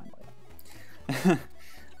change my mind later.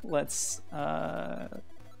 Let's,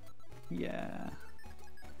 yeah.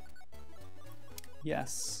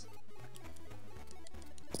 Yes.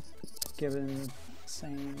 Given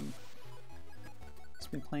same.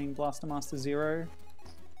 Just been playing Blaster Master Zero,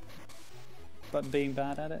 but being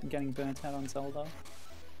bad at it, getting burnt out on Zelda.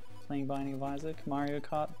 Playing Binding of Isaac, Mario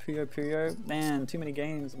Kart, Puyo Puyo. Man, too many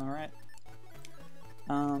games, am I right?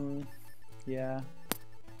 Yeah.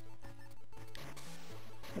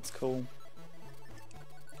 That's cool.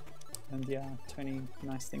 And yeah, Tony,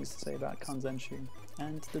 nice things to say about Kanzenshu.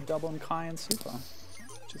 And the double and Kai and Super,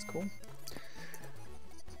 which is cool.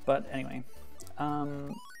 But anyway.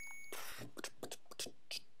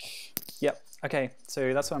 Yep, okay,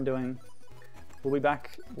 so that's what I'm doing. We'll be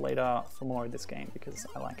back later for more of this game because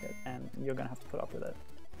I like it and you're gonna have to put up with it.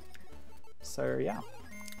 So yeah,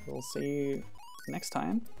 we'll see you next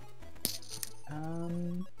time.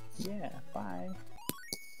 Yeah, bye.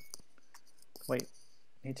 Wait,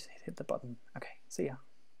 need to hit the button. Okay, see ya.